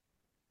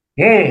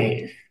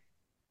 Yes.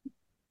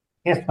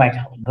 Yes,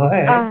 Michael. Go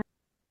ahead.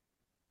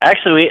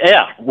 Actually,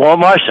 well,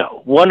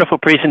 Marsha, wonderful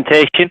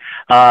presentation.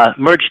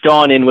 Merged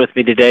Dawn in with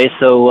me today,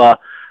 so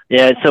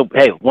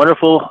hey,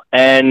 wonderful,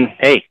 and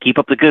hey, keep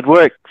up the good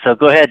work. So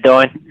go ahead,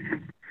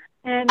 Dawn.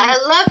 And I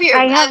love your.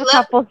 I have a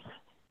couple.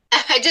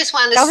 I just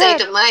want to say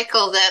to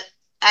Michael that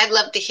I'd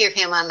love to hear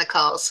him on the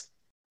calls.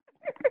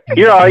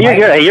 You're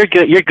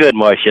good. You're good,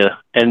 Marsha,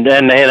 and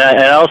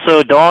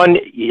also Dawn.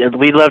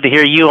 We'd love to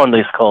hear you on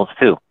these calls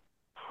too.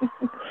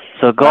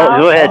 So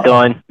go ahead,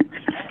 Dawn.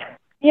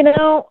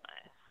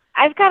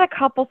 I've got a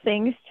couple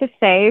things to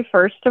say.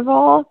 First of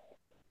all,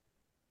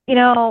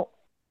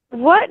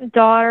 what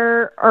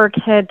daughter or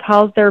kid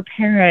tells their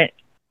parent,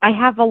 I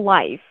have a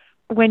life,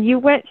 when you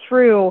went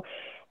through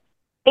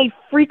a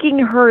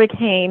freaking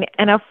hurricane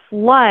and a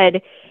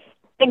flood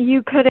and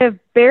you could have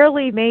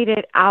barely made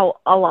it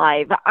out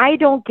alive? I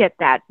don't get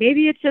that.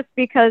 Maybe it's just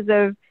because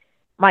of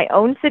my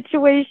own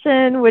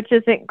situation, which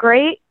isn't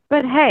great,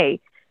 but hey,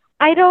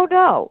 I don't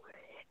know.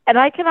 And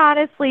I can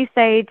honestly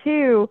say,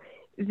 too,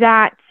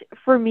 that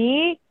for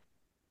me,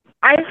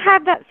 I've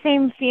had that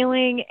same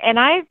feeling, and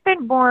I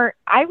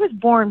was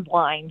born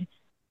blind.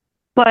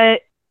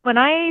 But when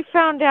I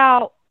found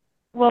out,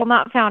 well,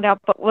 not found out,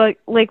 but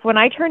like when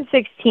I turned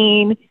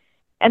 16,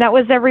 and that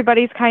was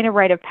everybody's kind of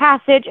rite of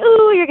passage,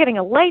 oh, you're getting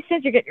a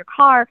license, you're getting your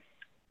car,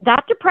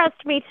 that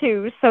depressed me,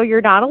 too, so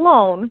you're not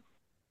alone.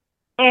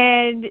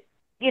 And,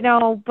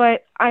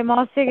 but I'm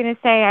also going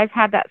to say I've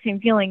had that same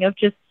feeling of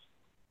just,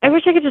 I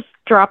wish I could just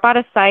drop out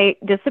of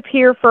sight,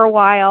 disappear for a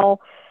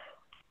while,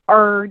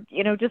 or,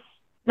 just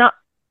not,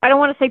 I don't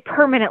want to say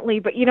permanently,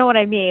 but you know what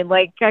I mean?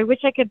 Like, I wish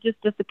I could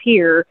just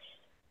disappear,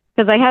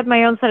 because I had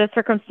my own set of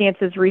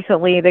circumstances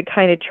recently that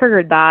kind of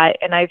triggered that,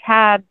 and I've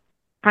had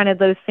kind of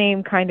those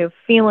same kind of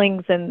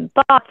feelings and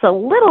thoughts a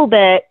little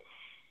bit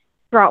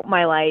throughout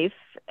my life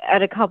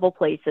at a couple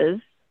places.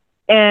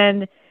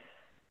 And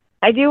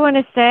I do want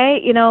to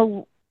say,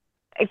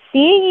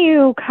 seeing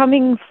you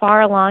coming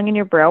far along in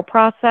your Braille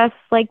process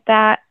like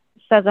that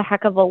says a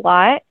heck of a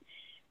lot.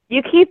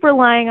 You keep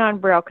relying on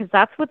Braille because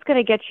that's what's going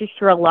to get you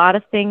through a lot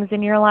of things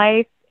in your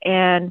life.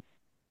 And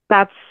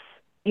that's,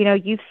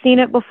 you've seen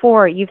it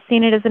before. You've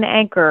seen it as an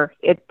anchor.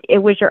 It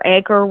was your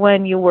anchor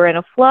when you were in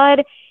a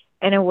flood,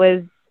 and it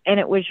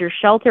was your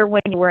shelter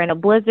when you were in a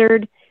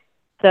blizzard.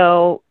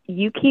 So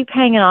you keep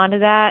hanging on to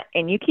that,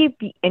 and you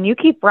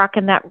keep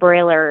rocking that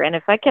Brailler. And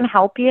if I can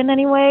help you in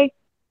any way,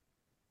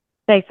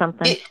 say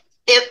something.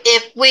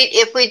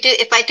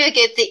 If I do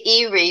get the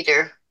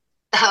e-reader,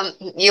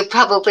 you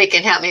probably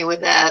can help me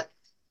with that.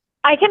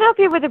 I can help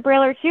you with a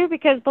Brailler too,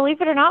 because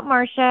believe it or not,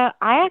 Marcia,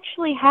 I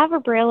actually have a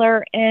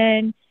Brailler,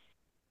 and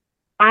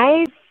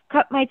I've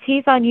cut my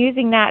teeth on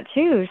using that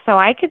too. So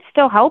I could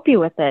still help you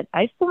with it.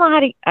 I still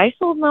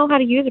know how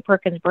to use a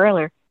Perkins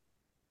Brailler.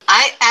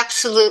 I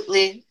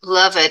absolutely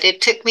love it.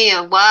 It took me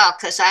a while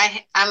because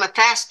I'm a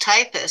fast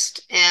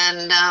typist,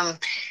 and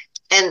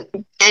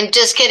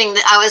just getting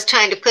I was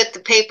trying to put the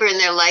paper in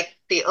there like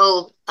the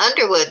old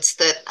Underwoods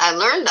that I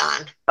learned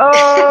on.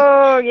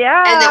 Oh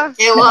yeah. And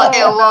it won't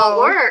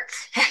work.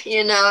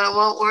 It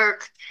won't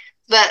work.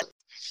 But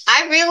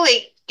I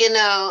really,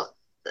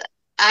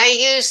 I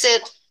use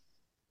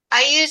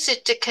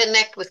it to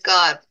connect with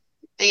God.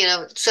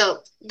 So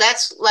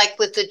that's like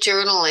with the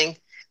journaling.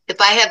 if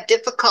I have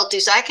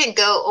difficulties, I can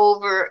go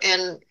over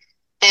and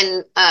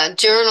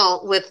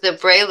journal with the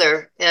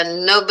Brailler,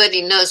 and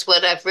nobody knows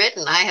what I've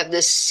written. I have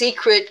this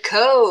secret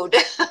code.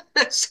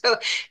 So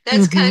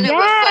that's kind of a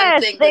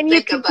fun thing to then you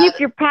think can about. keep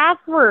your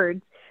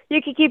passwords.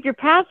 You can keep your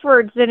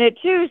passwords in it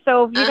too.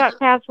 So if you got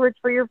passwords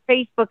for your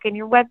Facebook and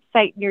your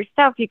website and your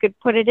stuff, you could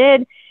put it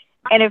in.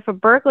 And if a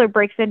burglar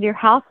breaks into your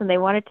house and they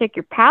want to take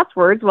your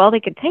passwords, well, they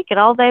can take it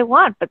all they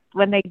want. But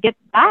when they get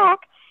back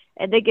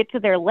and they get to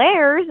their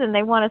lairs and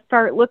they want to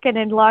start looking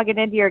and logging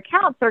into your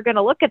accounts, they're going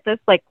to look at this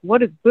like,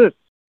 what is this?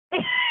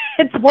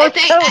 It's Morse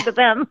code to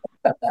them.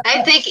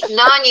 I think,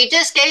 Don, you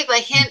just gave a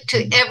hint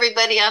to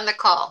everybody on the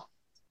call.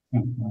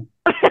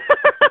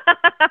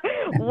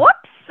 Whoops.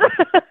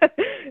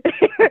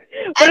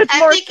 But it's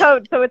Morse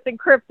code, so it's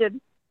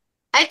encrypted.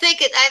 I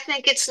think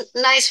it's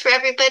nice for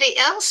everybody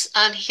else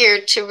on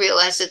here to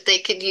realize that they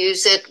could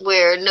use it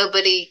where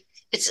nobody.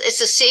 It's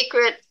a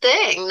secret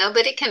thing.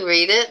 Nobody can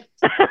read it.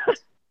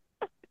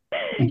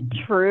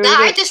 True. No,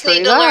 I just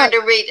need to learn to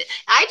read it.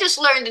 I just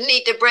learned to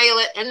need to braille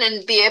it and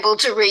then be able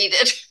to read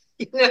it.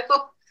 You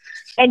know.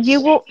 And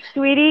you will,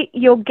 sweetie,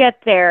 you'll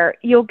get there.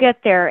 You'll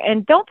get there.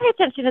 And don't pay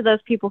attention to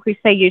those people who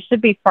say you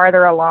should be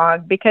farther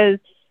along, because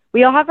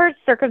we all have our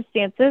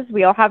circumstances.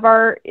 We all have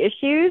our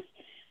issues.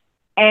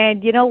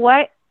 And you know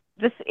what?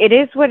 It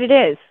is what it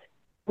is.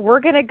 We're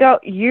going to go,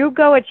 you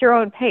go at your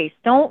own pace.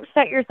 Don't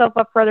set yourself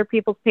up for other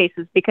people's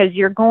paces, because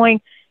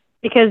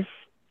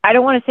I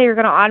don't want to say you're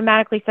going to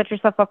automatically set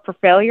yourself up for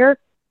failure,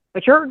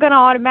 but you're going to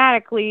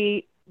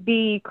automatically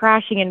be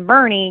crashing and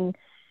burning,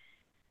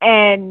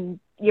 and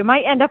you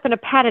might end up in a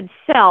padded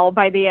cell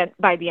by the end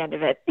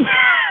of it.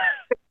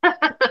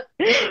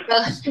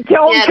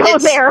 Don't go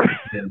there.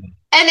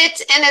 And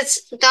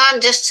it's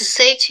Don, just to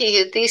say to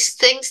you, these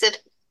things that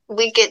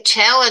we get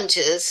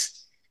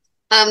challenges,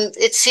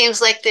 it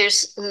seems like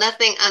there's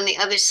nothing on the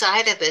other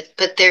side of it,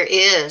 but there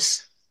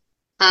is.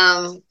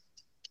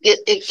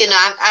 You know,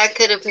 I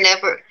could have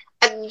never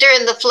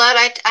during the flood.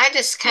 I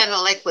just kind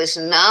of like was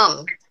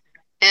numb,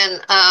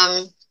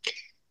 and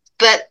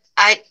but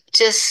I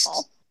just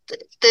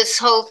this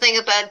whole thing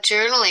about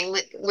journaling,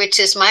 which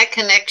is my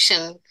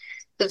connection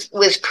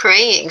with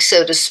praying,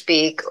 so to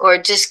speak, or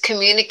just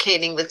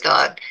communicating with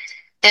God.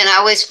 And I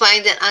always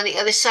find that on the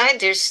other side,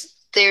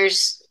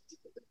 there's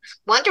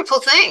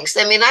wonderful things.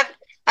 I mean,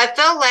 I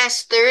fell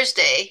last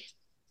Thursday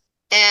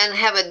and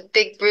have a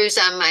big bruise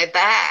on my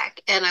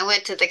back, and I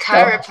went to the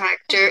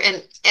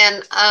chiropractor,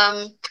 and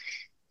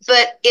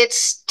but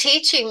it's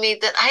teaching me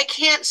that I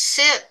can't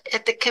sit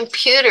at the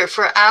computer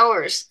for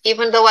hours,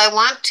 even though I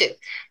want to.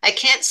 I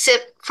can't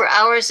sit for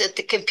hours at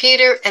the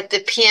computer, at the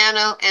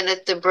piano, and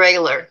at the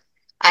brailler.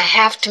 I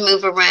have to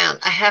move around.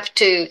 I have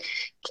to,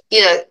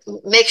 you know,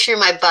 make sure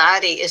my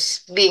body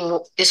is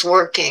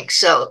working.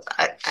 So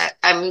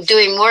I'm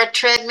doing more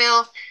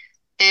treadmill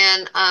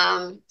and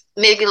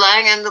maybe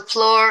lying on the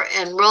floor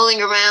and rolling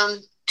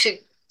around to,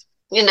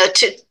 you know,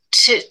 to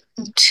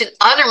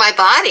honor my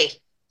body,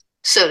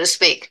 so to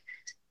speak,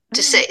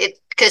 to say it,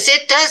 because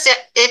it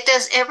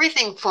does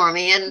everything for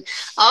me. And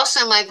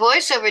also my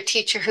voiceover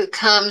teacher who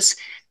comes,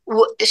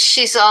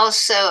 she's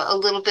also a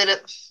little bit of,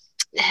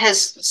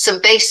 has some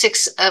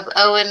basics of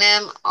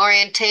O&M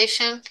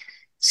orientation.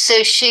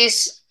 So she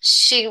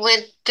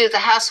went through the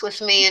house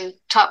with me and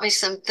taught me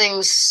some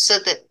things so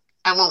that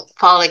I won't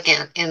fall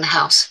again in the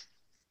house.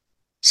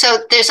 So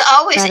there's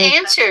always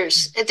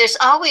answers. There's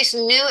always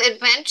new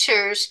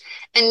adventures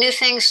and new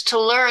things to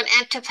learn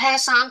and to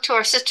pass on to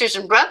our sisters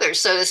and brothers,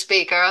 so to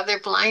speak, our other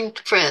blind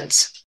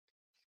friends.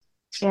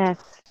 Yes.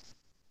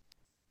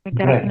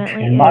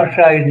 Definitely. And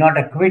Marsha is not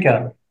a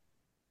quitter.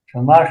 So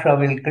Marsha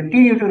will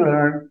continue to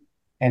learn,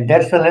 and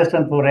that's a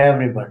lesson for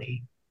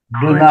everybody.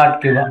 Do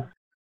not give up.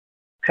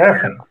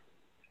 Perfect.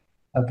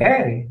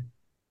 Okay.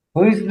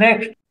 Who is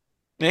next?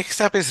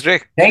 Next up is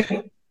Rick.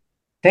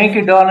 Thank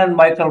you, Don and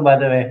Michael, by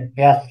the way.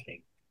 Yes.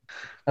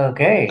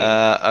 Okay.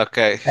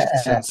 Okay.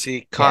 Since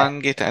he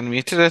can't get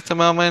unmuted at the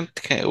moment,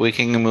 we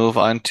can move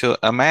on to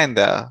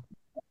Amanda.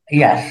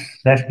 Yes,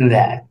 let's do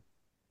that.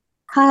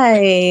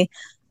 Hi.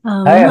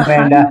 Hi,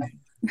 Amanda.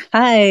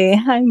 Hi,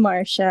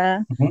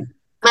 Marsha.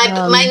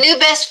 Mm-hmm. My new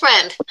best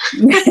friend.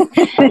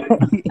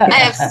 I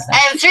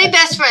have three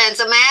best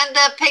friends: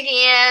 Amanda,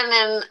 Peggy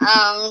Ann,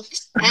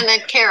 and then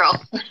Carol.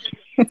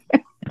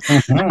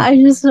 Mm-hmm. I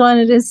just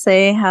wanted to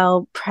say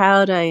how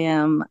proud I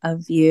am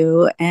of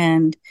you,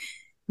 and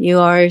you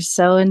are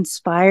so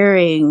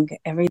inspiring,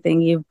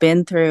 everything you've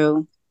been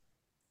through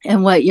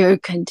and what you're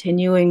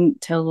continuing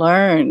to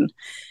learn.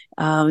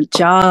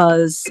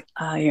 JAWS,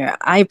 your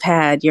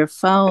iPad, your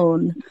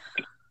phone,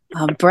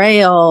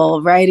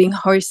 Braille, riding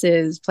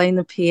horses, playing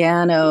the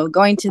piano,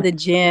 going to the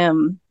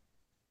gym.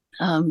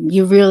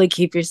 You really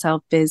keep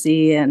yourself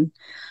busy, and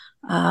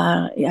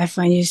I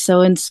find you so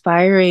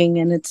inspiring,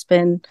 and it's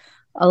been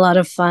a lot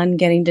of fun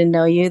getting to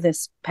know you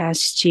this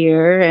past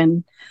year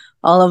and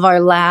all of our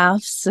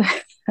laughs.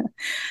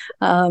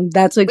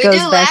 That's what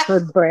goes best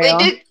with Braille.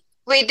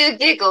 We do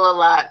giggle a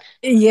lot.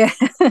 Yeah,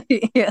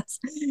 yes.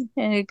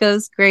 And it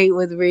goes great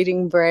with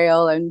reading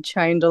Braille and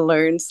trying to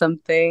learn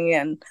something.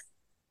 And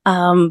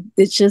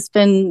it's just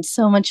been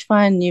so much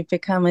fun. You've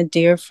become a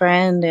dear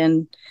friend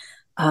and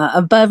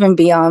above and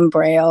beyond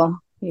Braille.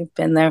 You've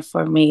been there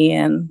for me.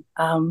 And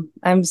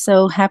I'm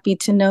so happy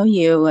to know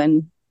you.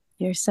 And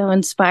you're so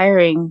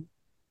inspiring.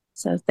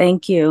 So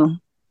thank you.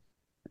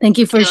 Thank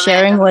you for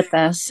sharing with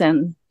us.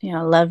 And,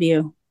 love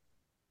you.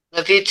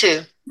 Love you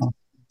too.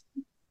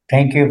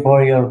 Thank you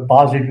for your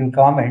positive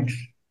comments.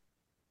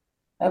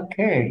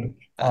 Okay.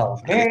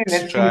 Okay,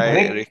 let's try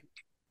see Rick.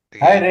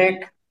 Rick. Hi,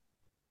 Rick.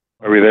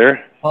 Are we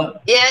there?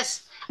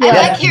 Yes. Yeah, I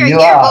like hearing you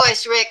your are.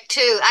 voice, Rick,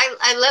 too.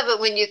 I love it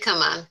when you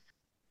come on.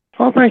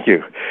 Oh, thank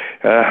you.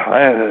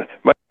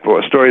 My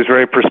story is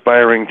very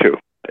perspiring, too.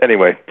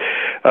 Anyway,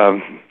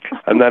 I'm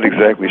not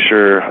exactly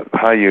sure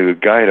how you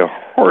guide a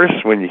horse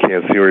when you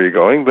can't see where you're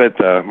going, but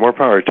more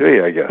power to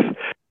you, I guess.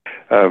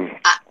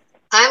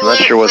 I'm not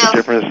sure what the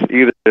difference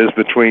either is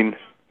between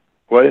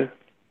what?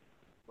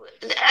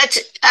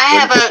 I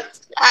have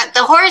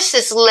the horse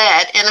is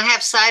led, and I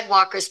have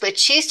sidewalkers, but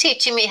she's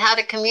teaching me how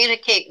to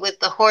communicate with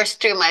the horse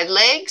through my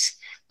legs,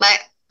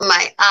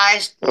 my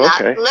eyes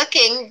not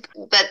looking,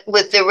 but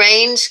with the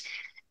reins,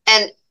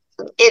 and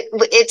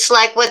it's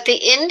like what the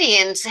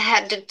Indians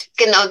had to,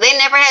 they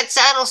never had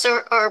saddles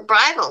or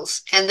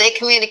bridles, and they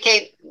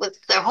communicate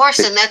with their horse,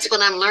 and that's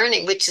what I'm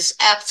learning, which is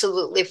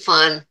absolutely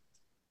fun.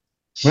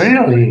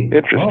 Really?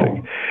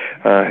 Interesting.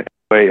 Anyway,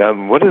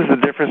 what is the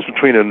difference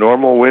between a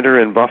normal winter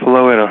in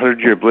Buffalo and a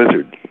 100-year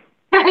blizzard?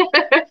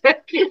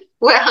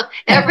 Well,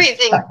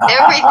 everything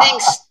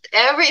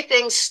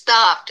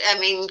stopped. I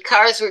mean,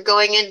 cars were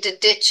going into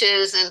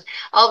ditches, and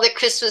all the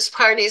Christmas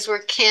parties were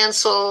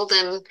canceled,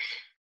 and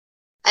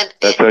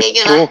That's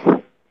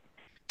cool.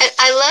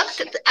 I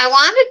loved it. I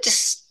wanted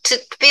to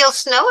feel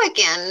snow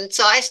again,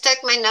 so I stuck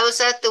my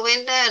nose out the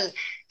window, and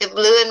it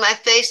blew in my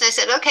face, and I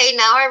said, "Okay,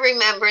 now I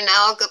remember.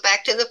 Now I'll go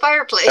back to the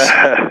fireplace."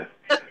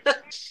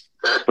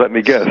 Let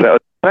me guess. That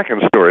was the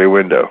second story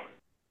window.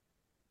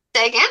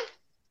 Say again?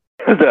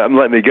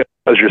 Let me guess.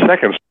 That was your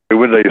second story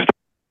window.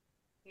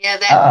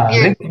 Yeah,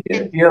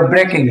 you're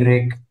breaking,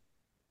 Rick.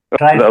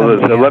 Let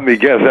me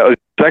guess. That was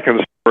your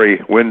second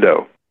story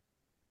window.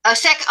 Oh,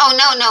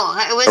 no.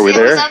 It was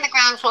on the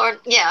ground floor.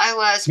 Yeah, I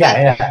was.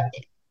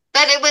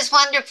 But it was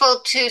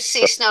wonderful to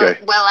see snow.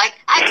 Okay. Well,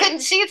 I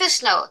couldn't see the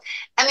snow.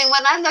 I mean,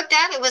 when I looked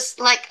out, it was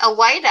like a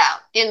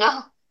whiteout,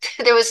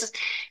 There was,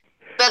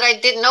 but I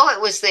didn't know it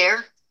was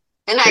there.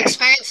 And I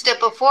experienced it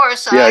before,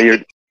 so I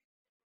could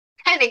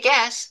kind of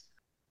guess.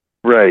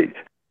 Right.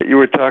 You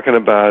were talking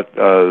about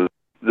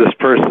this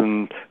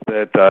person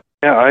that,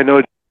 I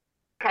know.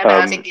 Cut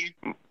out again.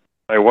 When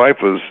my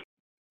wife was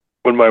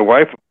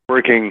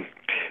working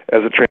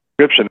as a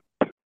transcription,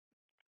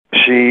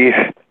 she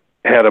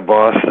had a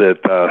boss that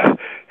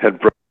had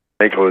broken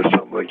an ankle or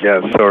something like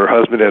that. So her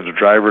husband had to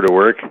drive her to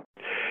work.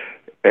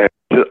 And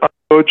she said, "I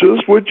know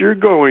just what you're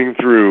going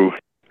through."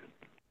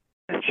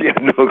 And she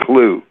had no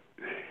clue.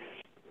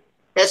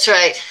 That's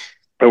right.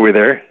 Are we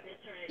there?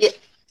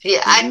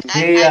 Yeah. I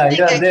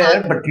you're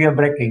there, but you're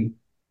breaking.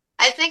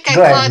 I think I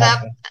caught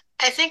up.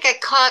 I think I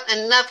caught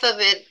enough of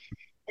it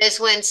as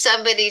when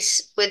somebody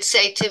would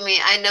say to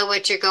me, "I know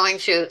what you're going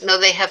through." No,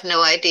 they have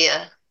no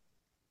idea.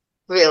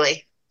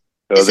 Really.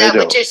 No, is that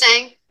what you're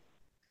saying?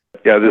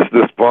 Yeah,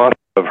 this boss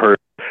of her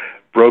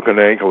broke an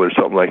ankle or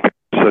something like that,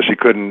 so she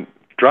couldn't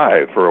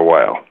drive for a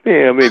while.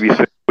 Yeah, maybe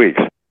 6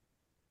 weeks.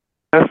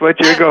 That's what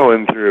you're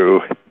going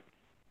through.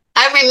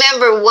 I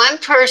remember one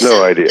person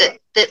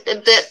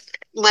that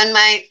when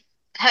my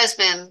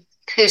husband,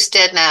 who's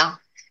dead now,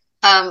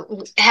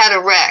 had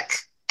a wreck,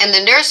 and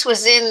the nurse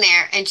was in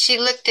there, and she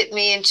looked at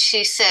me and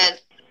she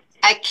said,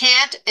 "I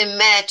can't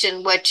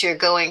imagine what you're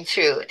going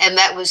through," and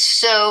that was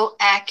so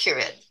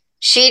accurate.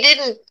 She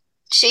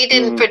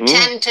didn't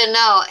pretend to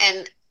know,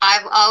 and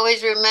I've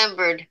always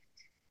remembered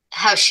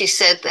how she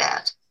said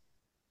that.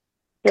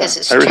 Because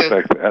it's true. I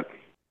respect that.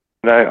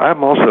 And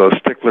I'm also a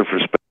stickler for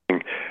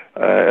spelling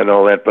and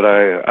all that, but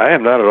I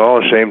am not at all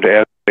ashamed to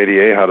ask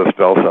ADA how to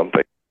spell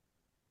something.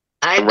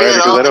 I do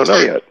it all the time. I don't know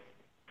yet.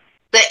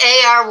 The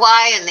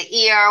ARY and the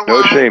ERY.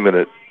 No shame in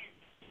it.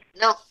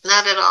 No,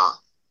 not at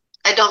all.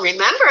 I don't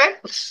remember it.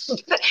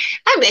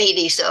 I'm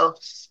 80, so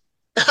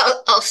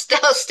I'll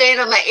stay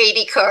on my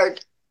 80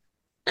 card.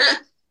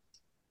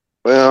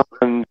 Well,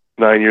 I'm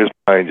 9 years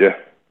behind you.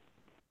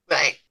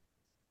 Right.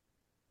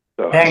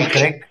 So, thanks,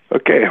 Rick.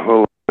 Okay,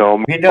 well,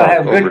 we don't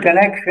have good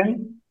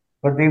connection,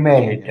 but we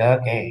made it.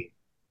 Okay.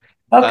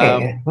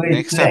 Okay.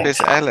 Next up is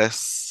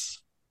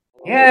Alice.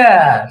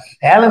 Yes,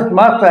 Alice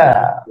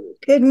Massa.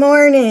 Good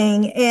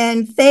morning,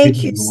 and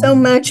thank you so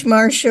much,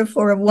 Marcia,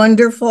 for a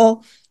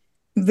wonderful,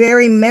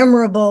 very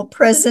memorable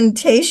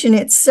presentation.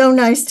 It's so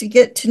nice to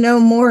get to know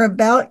more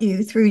about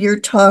you through your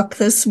talk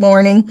this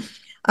morning.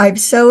 I've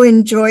so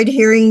enjoyed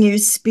hearing you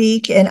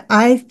speak, and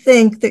I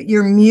think that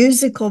your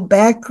musical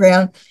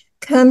background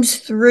comes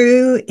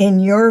through in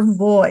your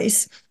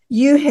voice.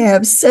 You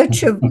have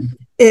such a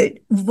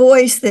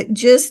voice that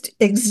just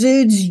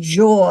exudes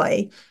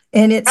joy.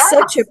 And it's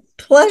such a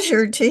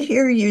pleasure to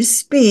hear you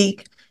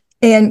speak.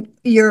 And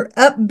your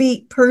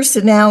upbeat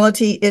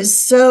personality is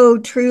so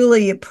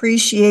truly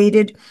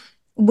appreciated.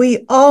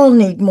 We all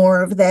need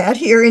more of that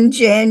here in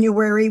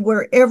January,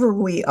 wherever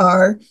we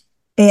are.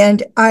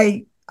 And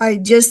I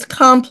just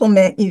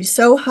compliment you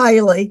so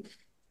highly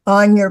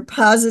on your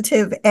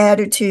positive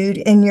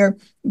attitude and your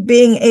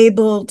being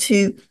able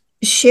to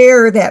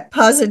share that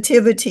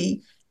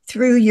positivity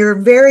through your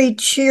very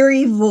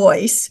cheery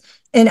voice.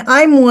 And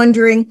I'm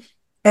wondering,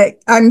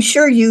 I'm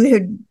sure you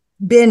had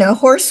been a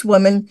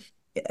horsewoman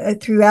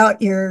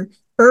throughout your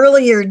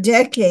earlier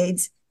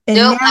decades. And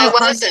No, now I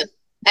wasn't.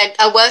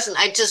 I wasn't.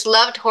 I just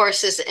loved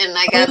horses and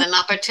I got an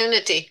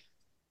opportunity.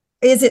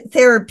 Is it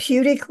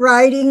therapeutic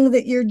riding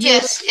that you're doing?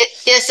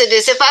 Yes, it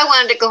is. If I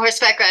wanted to go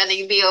horseback riding,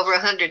 it'd be over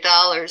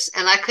 $100,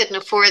 and I couldn't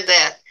afford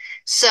that.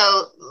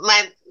 So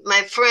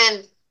my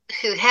friend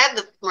who had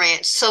the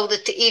ranch sold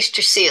it to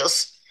Easter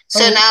Seals.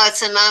 So now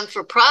it's a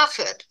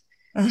non-for-profit.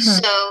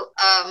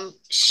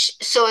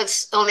 So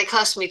it's only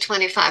cost me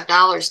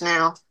 $25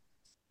 now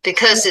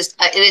because it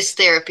is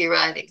therapy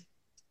riding.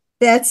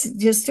 That's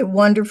just a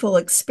wonderful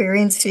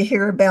experience to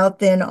hear about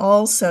then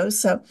also.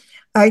 So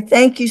I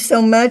thank you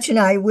so much, and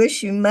I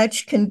wish you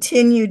much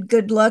continued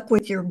good luck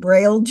with your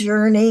Braille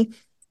journey.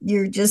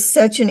 You're just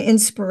such an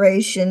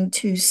inspiration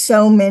to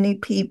so many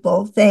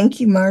people. Thank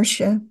you,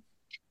 Marcia.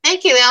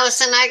 Thank you,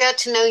 Allison. I got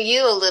to know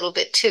you a little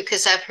bit too,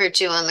 because I've heard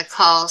you on the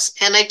calls.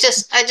 And I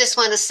just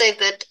want to say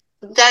that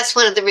that's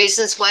one of the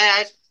reasons why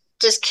I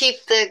just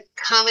keep the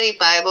Comedy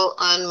Bible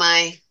on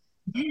my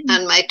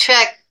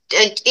track.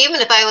 And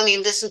even if I only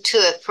listen to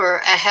it for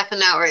a half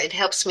an hour, it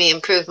helps me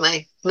improve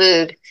my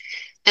mood.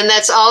 And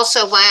that's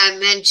also why I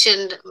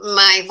mentioned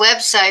my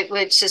website,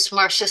 which is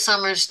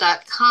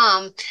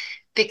marciasummers.com,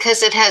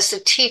 because it has the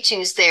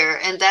teachings there.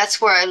 And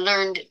that's where I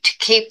learned to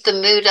keep the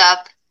mood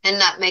up and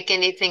not make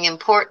anything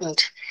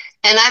important.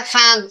 And I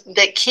found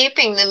that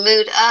keeping the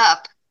mood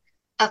up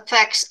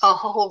affects a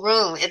whole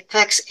room. It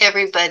affects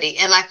everybody.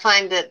 And I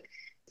find that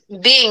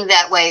being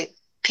that way,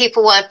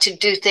 people want to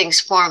do things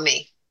for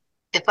me.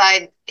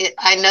 I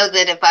know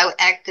that if I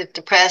acted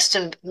depressed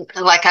and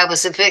like I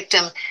was a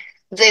victim,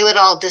 they would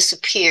all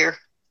disappear,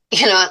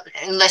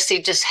 unless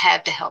they just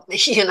had to help me,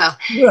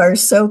 You are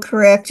so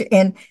correct.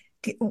 And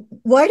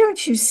why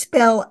don't you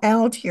spell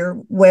out your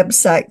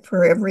website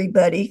for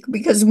everybody?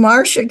 Because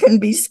Marcia can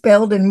be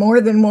spelled in more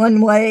than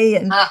one way.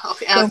 And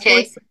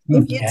okay.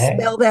 If you'd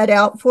spell that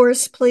out for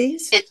us,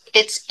 please.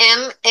 It's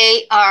Marsha.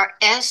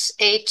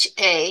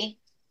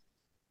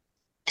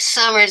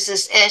 Summers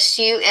is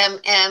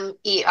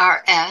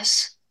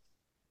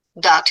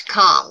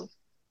SUMMERS.com.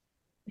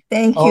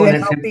 Thank you.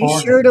 And I'll be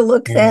sure to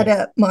look that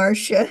up,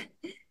 Marcia.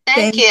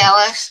 Thank you,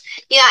 Alice.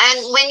 Yeah,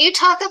 and when you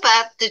talk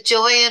about the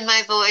joy in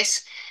my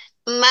voice,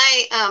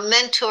 my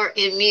mentor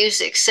in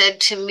music said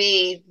to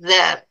me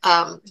that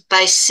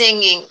by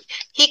singing,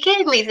 he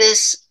gave me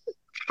this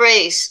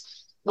phrase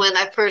when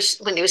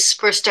he was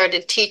first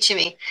started teaching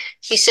me.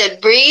 He said,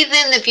 "Breathe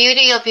in the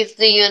beauty of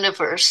the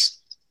universe,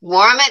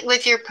 warm it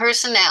with your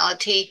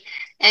personality,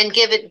 and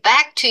give it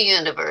back to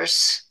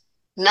universe,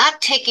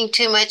 not taking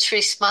too much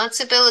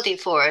responsibility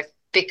for it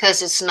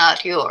because it's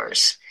not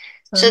yours."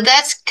 So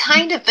that's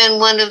kind of been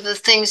one of the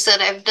things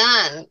that I've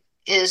done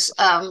is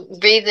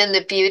breathe in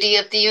the beauty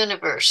of the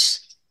universe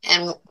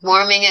and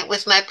warming it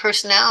with my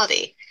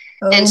personality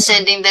and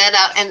sending that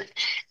out.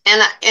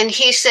 And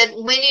he said,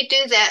 when you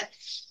do that,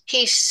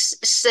 he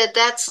said,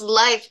 that's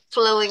life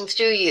flowing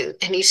through you.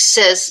 And he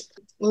says,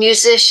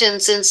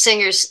 musicians and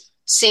singers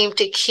seem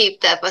to keep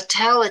that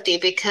vitality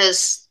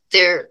because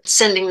they're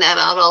sending that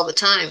out all the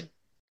time.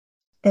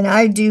 And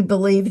I do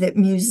believe that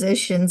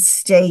musicians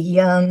stay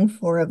young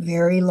for a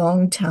very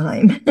long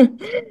time.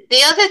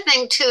 The other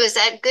thing, too, is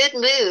that good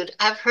mood,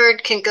 I've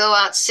heard, can go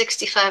out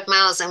 65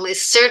 miles. And we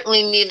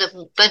certainly need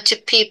a bunch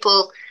of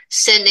people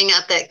sending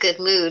out that good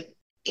mood,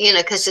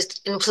 because it's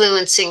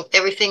influencing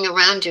everything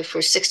around you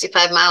for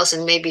 65 miles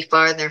and maybe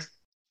farther.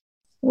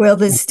 Well,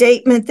 the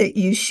statement that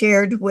you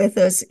shared with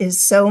us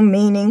is so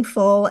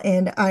meaningful.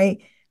 And I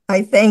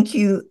thank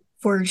you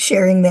for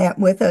sharing that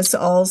with us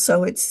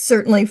also. It's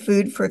certainly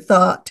food for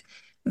thought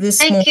this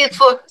morning.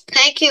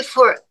 Thank you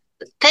for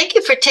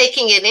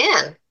taking it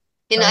in.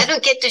 I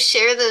don't get to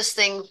share those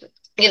things,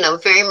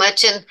 very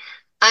much. And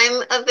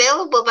I'm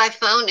available by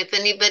phone if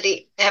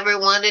anybody ever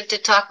wanted to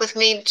talk with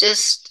me.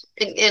 Just,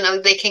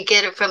 they can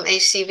get it from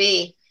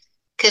ACB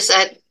because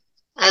I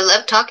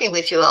love talking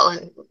with you all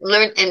and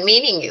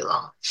meeting you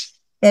all.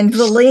 And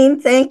Valine,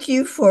 thank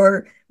you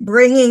for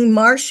bringing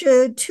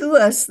Marcia to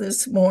us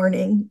this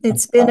morning.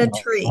 It's been a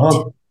treat.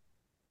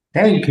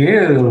 Thank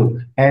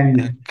you.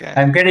 And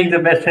I'm getting the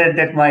message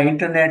that my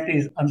internet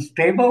is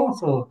unstable,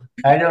 so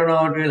I don't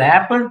know what will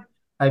happen.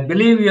 I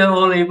believe you are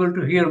all able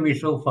to hear me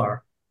so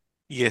far.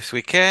 Yes,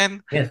 we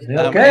can. Yes, And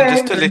okay.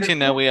 just to let you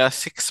know, we are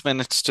 6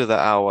 minutes to the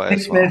hour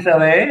as 6 well. minutes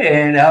away,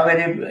 and how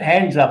many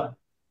hands up?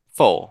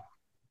 4.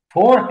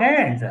 4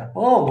 hands up.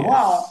 Oh, Yes.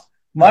 wow.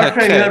 Marcia,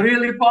 Okay. you're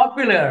really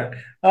popular.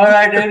 All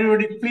right,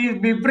 everybody, please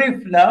be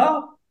brief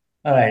now.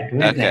 All right,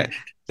 who's next?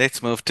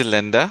 Let's move to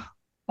Linda.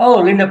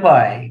 Oh, Linda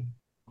Pie.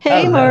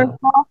 Hey, Hello.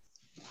 Mark.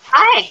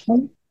 Hi.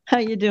 How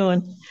you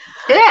doing?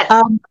 Good.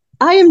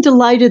 I am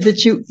delighted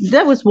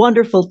that was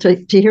wonderful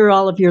to hear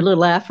all of your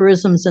little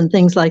aphorisms and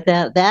things like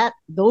that.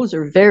 Those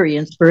are very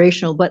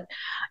inspirational. But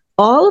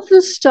all of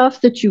the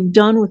stuff that you've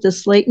done with the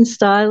slate and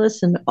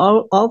stylus and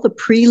all the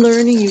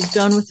pre-learning you've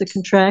done with the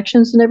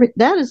contractions and everything,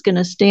 that is going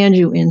to stand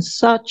you in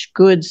such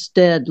good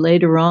stead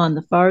later on.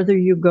 The farther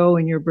you go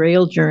in your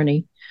Braille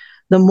journey,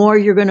 the more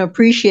you're going to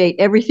appreciate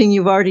everything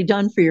you've already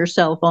done for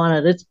yourself on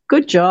it. It's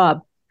good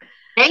job.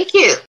 Thank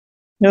you.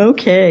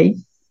 Okay.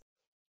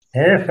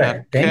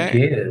 Perfect. Okay. Thank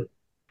you.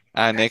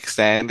 Our next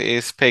stand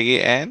is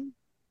Peggy Ann.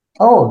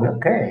 Oh,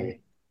 okay.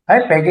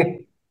 Hi,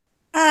 Peggy.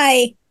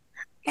 Hi.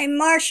 Hey,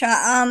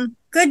 Marcia.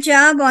 Good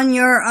job on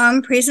your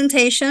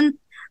presentation.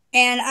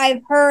 And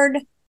I've heard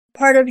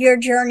part of your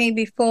journey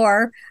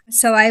before,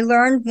 so I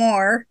learned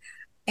more.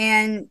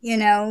 And,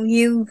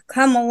 you've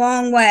come a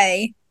long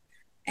way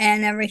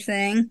and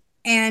everything.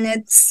 And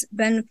it's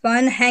been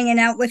fun hanging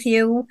out with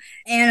you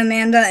and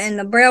Amanda in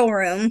the Braille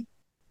room.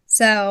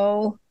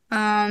 So,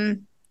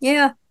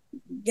 yeah,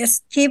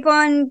 just keep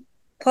on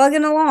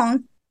plugging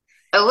along.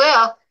 I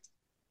will.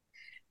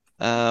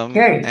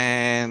 Okay.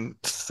 And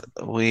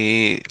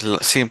we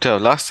seem to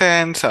have lost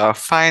hand. So our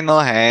final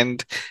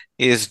hand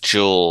is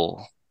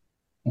Jewel.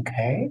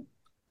 Okay.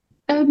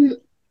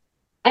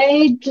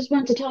 I just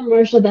wanted to tell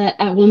Marcia that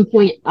at one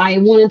point I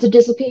wanted to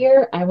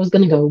disappear. I was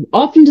going to go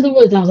off into the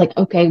woods. And I was like,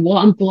 okay, well,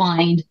 I'm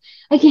blind.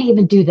 I can't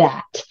even do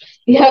that.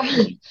 Yeah.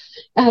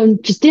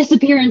 Just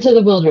disappear into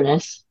the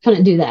wilderness.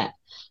 Couldn't do that.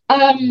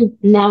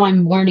 Now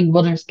I'm learning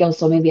wilderness skills,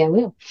 so maybe I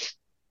will.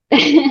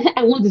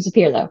 I won't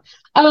disappear though.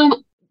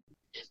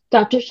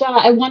 Dr. Shaw,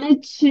 I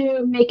wanted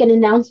to make an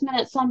announcement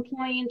at some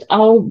point.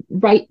 I'll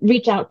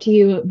reach out to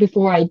you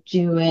before I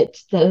do it,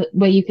 the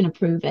way you can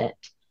approve it.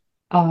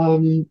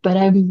 But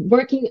I'm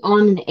working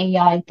on an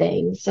AI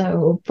thing,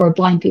 so for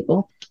blind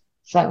people.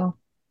 So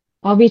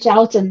I'll reach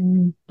out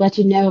and let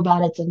you know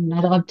about it, and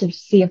I'd love to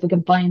see if we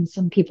can find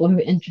some people who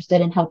are interested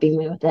in helping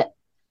me with it.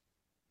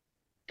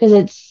 Because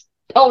it's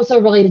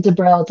also related to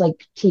Braille. It's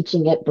like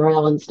teaching it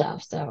Braille and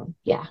stuff. So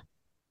yeah,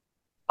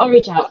 I'll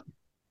reach out.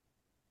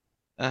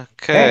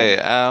 Okay.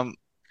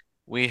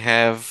 We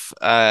have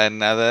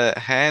another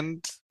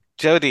hand.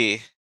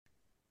 Jody.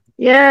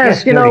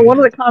 Yes, Jody. one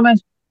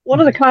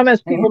of the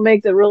comments people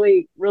make that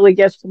really, really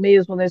gets to me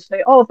is when they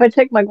say, "Oh, if I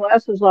take my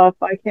glasses off,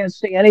 I can't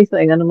see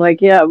anything." And I'm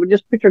like, "Yeah, well,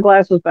 just put your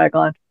glasses back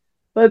on."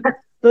 But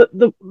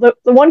the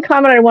one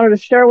comment I wanted to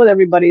share with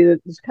everybody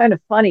that is kind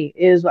of funny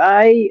is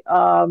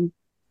I'm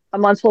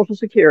on Social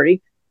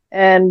Security,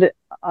 and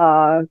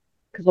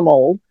because I'm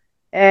old,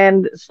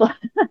 and so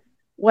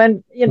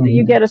when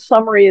you get a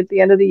summary at the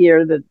end of the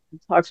year that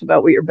talks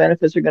about what your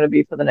benefits are going to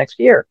be for the next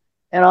year.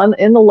 And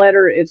in the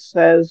letter, it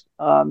says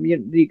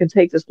you can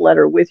take this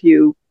letter with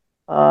you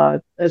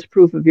as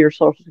proof of your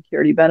Social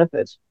Security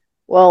benefits.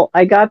 Well,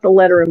 I got the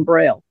letter in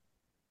Braille.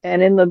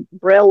 And in the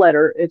Braille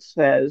letter, it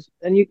says,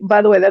 and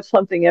by the way, that's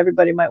something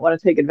everybody might want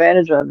to take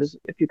advantage of, is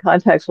if you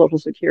contact Social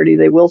Security,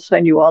 they will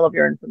send you all of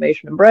your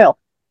information in Braille.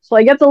 So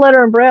I get the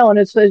letter in Braille, and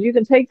it says, you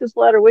can take this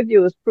letter with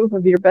you as proof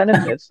of your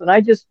benefits. And I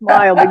just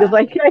smile because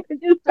I can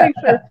just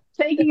picture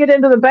taking it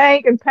into the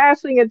bank and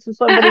passing it to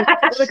somebody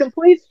with a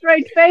complete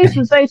straight face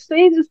and say,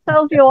 see, this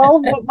tells you all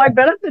of what my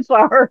benefits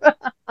are.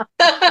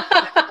 That's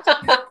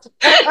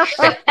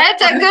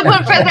a good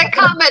one for the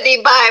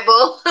comedy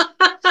Bible.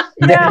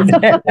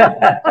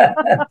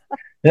 Yeah.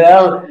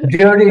 Well,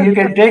 Jody, you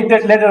can take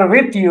that letter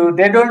with you.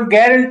 They don't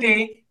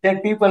guarantee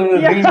that people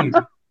will read.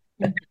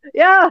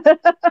 Yeah.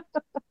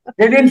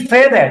 They didn't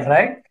say that,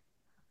 right?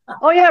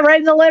 Oh yeah, right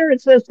in the letter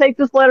it says take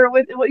this letter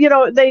with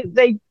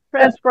they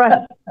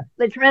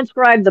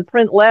transcribe the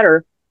print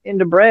letter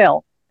into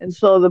Braille, and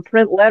so the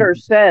print letter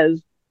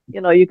says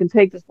you can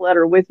take this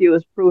letter with you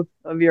as proof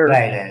of your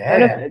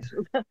benefits.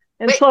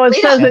 And so it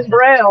says in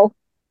Braille,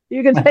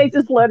 you can take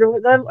this letter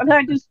with them, and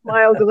I just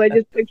smile because I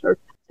just picture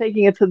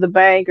taking it to the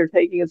bank or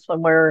taking it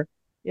somewhere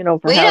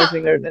for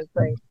housing or this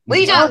thing.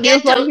 We don't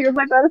get here's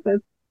my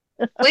benefits.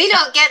 We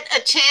don't get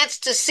a chance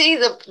to see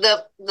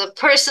the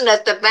person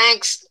at the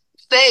bank's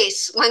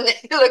face when they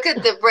look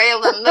at the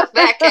Braille and look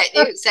back at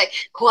you and say,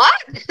 what?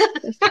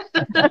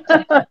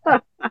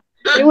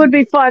 It would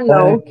be fun,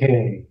 though.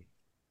 Okay.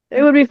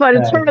 It would be fun.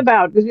 It's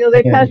turnabout because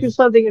they pass you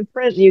something in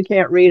print and you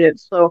can't read it.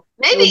 So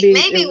maybe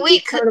we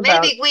could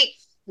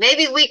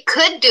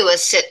do a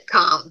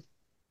sitcom.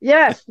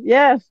 Yes.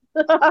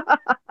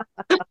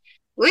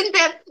 Wouldn't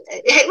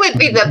it would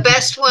be the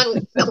best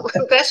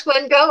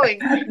one going.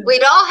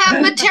 We'd all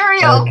have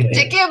material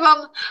to give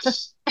them.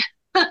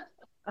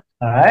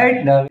 All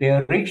right, now we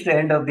have reached the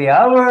end of the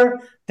hour.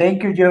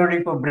 Thank you,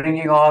 Jody, for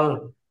bringing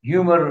all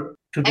humor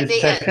to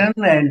this session.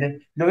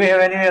 And do we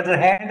have any other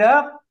hand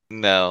up?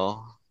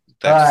 No.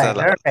 That's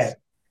okay.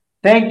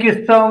 Thank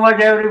you so much,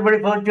 everybody,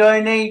 for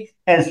joining.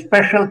 And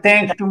special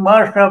thanks to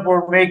Marsha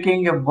for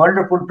making a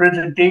wonderful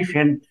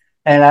presentation.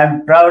 And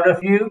I'm proud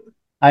of you.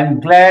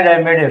 I'm glad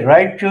I made a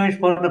right choice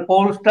for the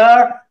Pole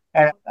Star.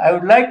 And I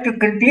would like to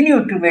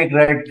continue to make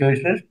right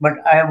choices, but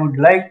I would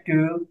like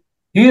to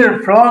hear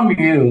from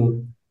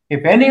you.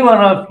 If any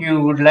one of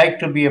you would like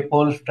to be a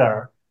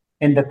pollster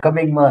in the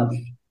coming months,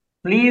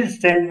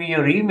 please send me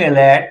your email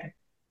at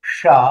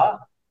shah,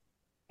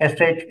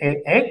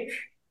 S-H-A-H,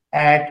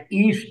 at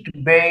East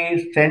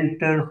Bay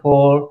Center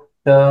for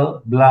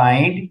the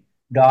Blind.org.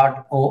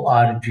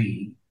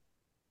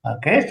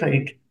 Okay, so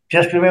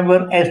just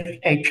remember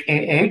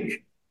SHAH,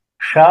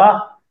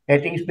 Shah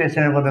at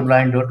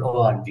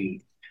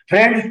eastbaycenterfortheblind.org.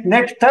 Friends,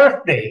 next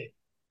Thursday,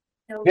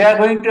 we are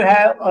going to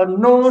have a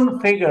known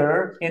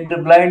figure in the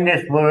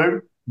blindness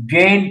world,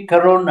 Jane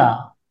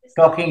Corona,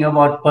 talking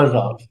about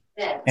puzzles.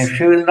 And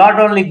she will not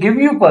only give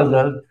you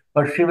puzzles,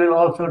 but she will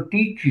also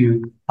teach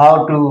you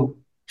how to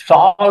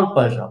solve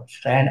puzzles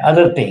and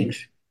other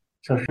things.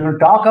 So she will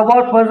talk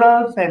about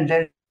puzzles and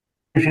then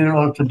she will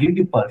also give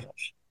you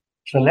puzzles.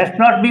 So let's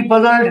not be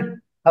puzzled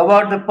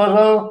about the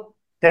puzzle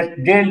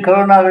that Jane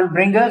Corona will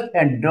bring us,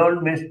 and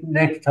don't miss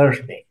next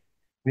Thursday.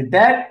 With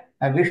that,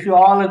 I wish you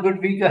all a good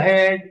week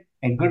ahead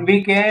and good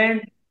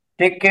weekend.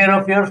 Take care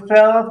of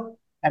yourself,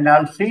 and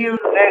I'll see you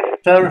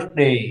next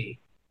Thursday.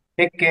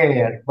 Take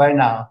care. Bye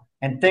now.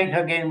 And thanks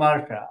again,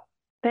 Marsha.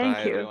 Thank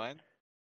Bye, you. everyone.